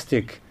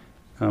linguistic,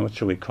 what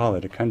shall we call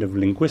it, a kind of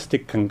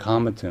linguistic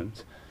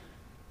concomitant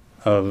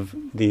of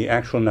the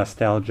actual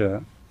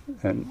nostalgia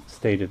and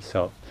state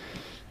itself.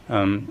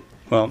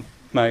 Well,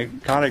 my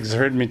colleagues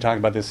heard me talk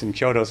about this in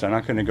Kyoto, so I'm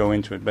not going to go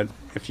into it. But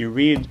if you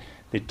read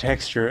the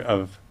texture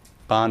of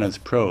Bana's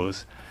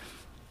prose,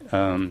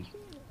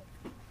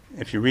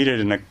 if you read it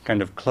in a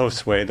kind of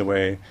close way, the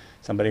way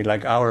somebody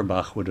like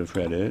Auerbach would have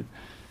read it,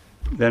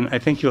 then I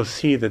think you'll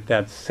see that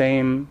that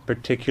same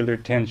particular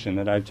tension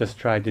that I've just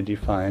tried to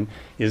define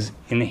is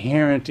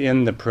inherent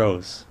in the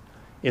prose.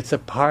 It's a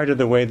part of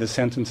the way the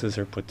sentences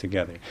are put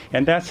together.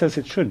 And that's as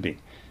it should be.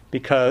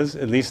 Because,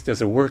 at least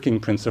as a working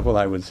principle,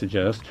 I would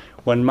suggest,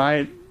 one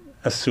might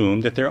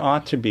assume that there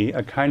ought to be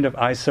a kind of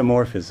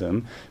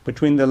isomorphism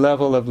between the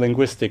level of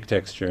linguistic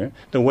texture,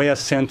 the way a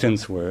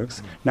sentence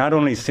works, not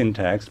only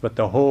syntax, but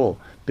the whole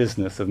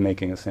business of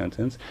making a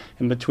sentence,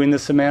 and between the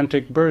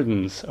semantic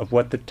burdens of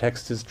what the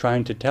text is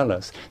trying to tell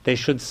us. They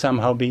should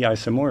somehow be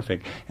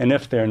isomorphic. And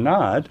if they're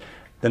not,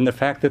 then the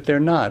fact that they're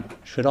not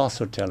should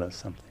also tell us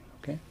something.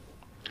 Okay?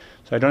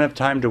 So I don't have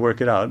time to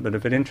work it out, but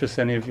if it interests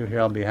any of you here,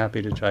 I'll be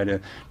happy to try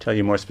to tell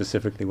you more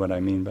specifically what I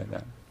mean by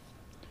that.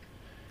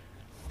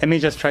 Let me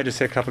just try to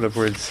say a couple of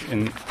words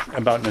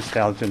about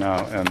nostalgia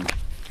now,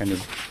 kind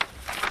of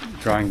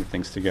drawing the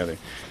things together.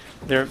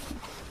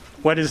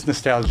 What is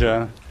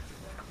nostalgia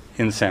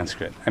in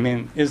Sanskrit? I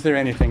mean, is there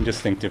anything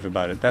distinctive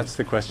about it? That's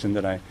the question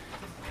that I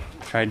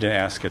tried to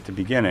ask at the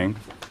beginning.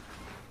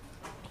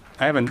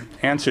 I haven't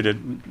answered it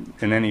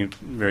in any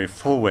very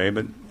full way,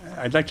 but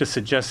I'd like to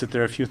suggest that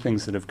there are a few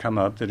things that have come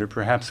up that are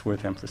perhaps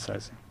worth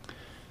emphasizing.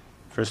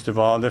 First of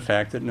all, the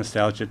fact that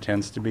nostalgia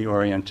tends to be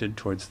oriented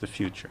towards the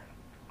future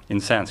in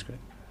Sanskrit.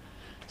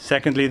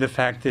 Secondly, the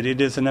fact that it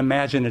is an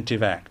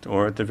imaginative act,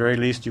 or at the very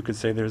least you could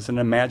say there's an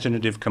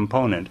imaginative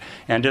component,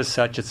 and as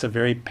such it's a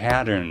very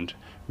patterned,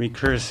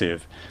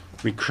 recursive,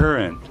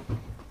 recurrent,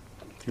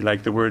 if you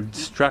like the word,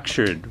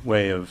 structured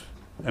way of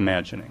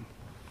imagining.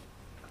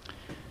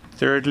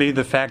 Thirdly,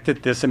 the fact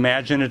that this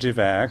imaginative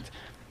act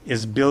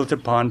is built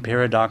upon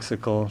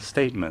paradoxical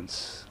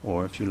statements,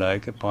 or if you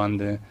like, upon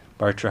the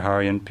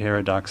Bhartraharian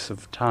paradox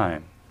of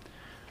time.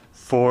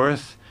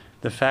 Fourth,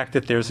 the fact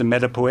that there's a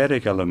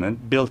metapoetic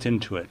element built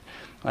into it.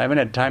 I haven't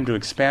had time to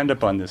expand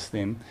upon this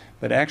theme,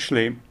 but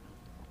actually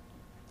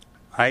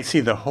I see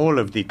the whole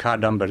of the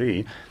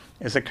Kadambari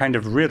as a kind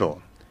of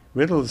riddle.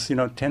 Riddles,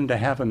 tend to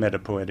have a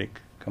metapoetic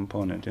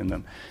component in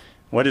them.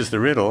 What is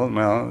the riddle?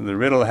 Well, the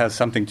riddle has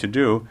something to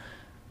do,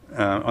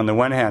 on the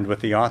one hand,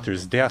 with the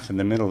author's death in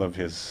the middle of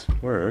his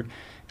work.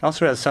 It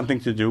also has something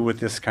to do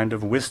with this kind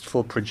of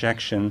wistful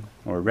projection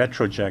or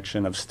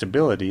retrojection of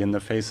stability in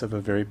the face of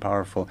a very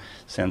powerful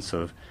sense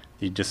of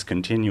the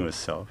discontinuous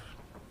self.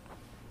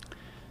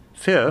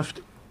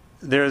 Fifth,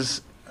 there's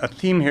a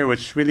theme here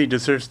which really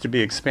deserves to be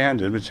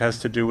expanded, which has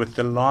to do with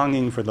the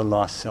longing for the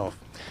lost self.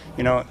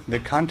 The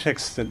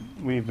contexts that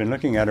we've been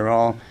looking at are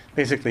all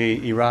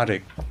basically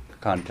erotic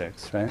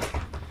contexts, right?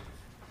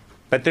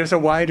 But there's a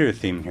wider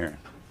theme here.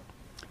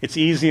 It's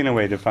easy in a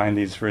way to find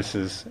these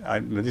verses,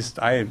 at least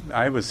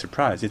I was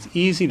surprised. It's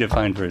easy to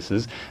find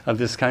verses of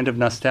this kind of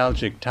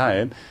nostalgic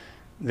type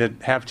that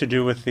have to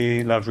do with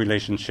the love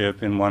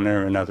relationship in one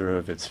or another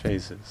of its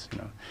phases.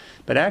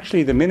 But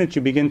actually, the minute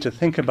you begin to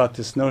think about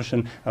this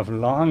notion of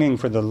longing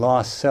for the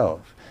lost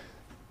self,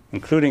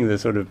 including the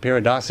sort of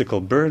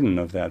paradoxical burden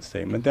of that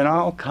statement, then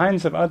all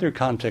kinds of other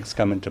contexts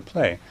come into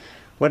play.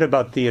 What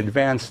about the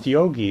advanced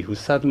yogi who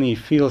suddenly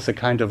feels a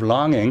kind of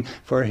longing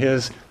for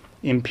his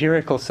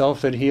empirical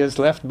self that he has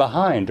left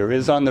behind or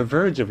is on the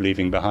verge of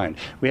leaving behind?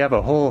 We have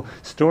a whole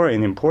story,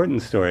 an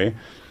important story,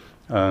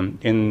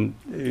 in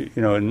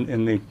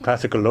the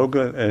classical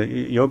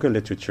yoga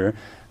literature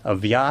of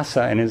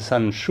Vyasa and his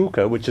son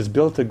Shuka, which is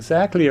built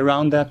exactly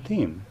around that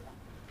theme.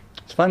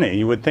 It's funny,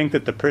 you would think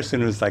that the person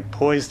who's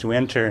poised to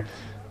enter,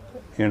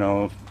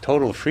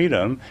 total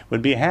freedom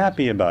would be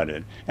happy about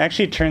it.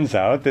 Actually, it turns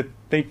out that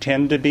they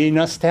tend to be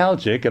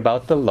nostalgic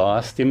about the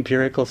lost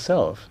empirical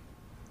self.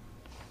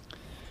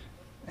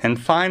 And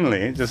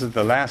finally, this is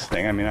the last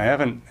thing. I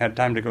haven't had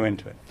time to go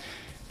into it.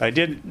 But I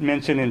did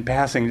mention in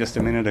passing just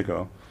a minute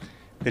ago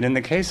that in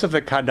the case of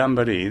the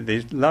Kadambari,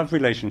 the love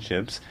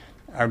relationships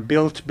are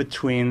built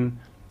between,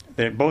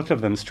 they're both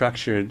of them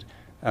structured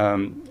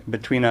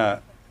between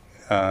a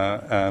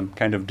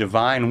kind of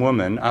divine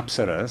woman,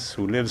 Apsaras,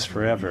 who lives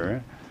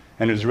forever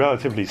and is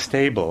relatively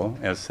stable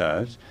as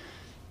such,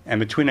 and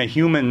between a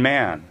human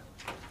man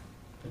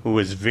who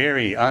is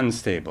very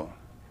unstable.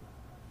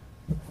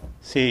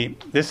 See,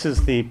 this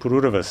is the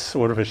Pururavas,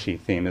 Urvashi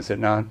theme, is it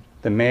not?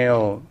 The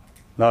male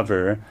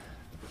lover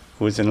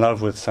who is in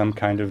love with some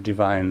kind of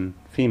divine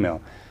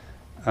female.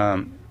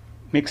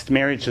 Mixed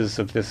marriages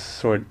of this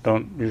sort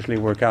don't usually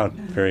work out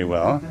very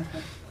well.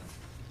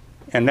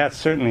 And that's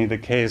certainly the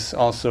case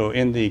also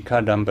in the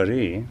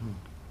Kadambari.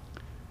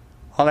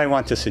 All I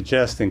want to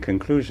suggest in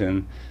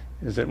conclusion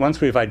is that once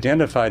we've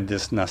identified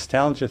this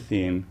nostalgia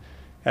theme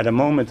at a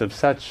moment of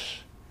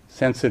such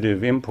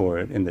sensitive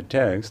import in the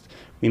text,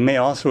 we may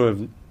also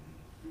have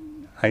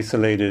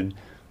isolated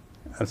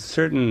a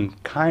certain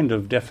kind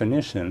of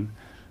definition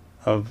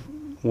of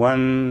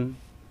one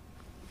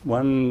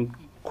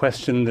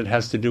question that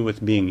has to do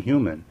with being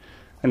human.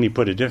 Let me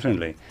put it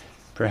differently.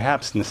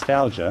 Perhaps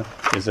nostalgia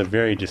is a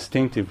very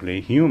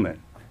distinctively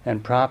human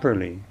and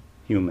properly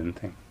human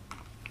thing.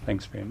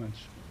 Thanks very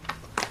much.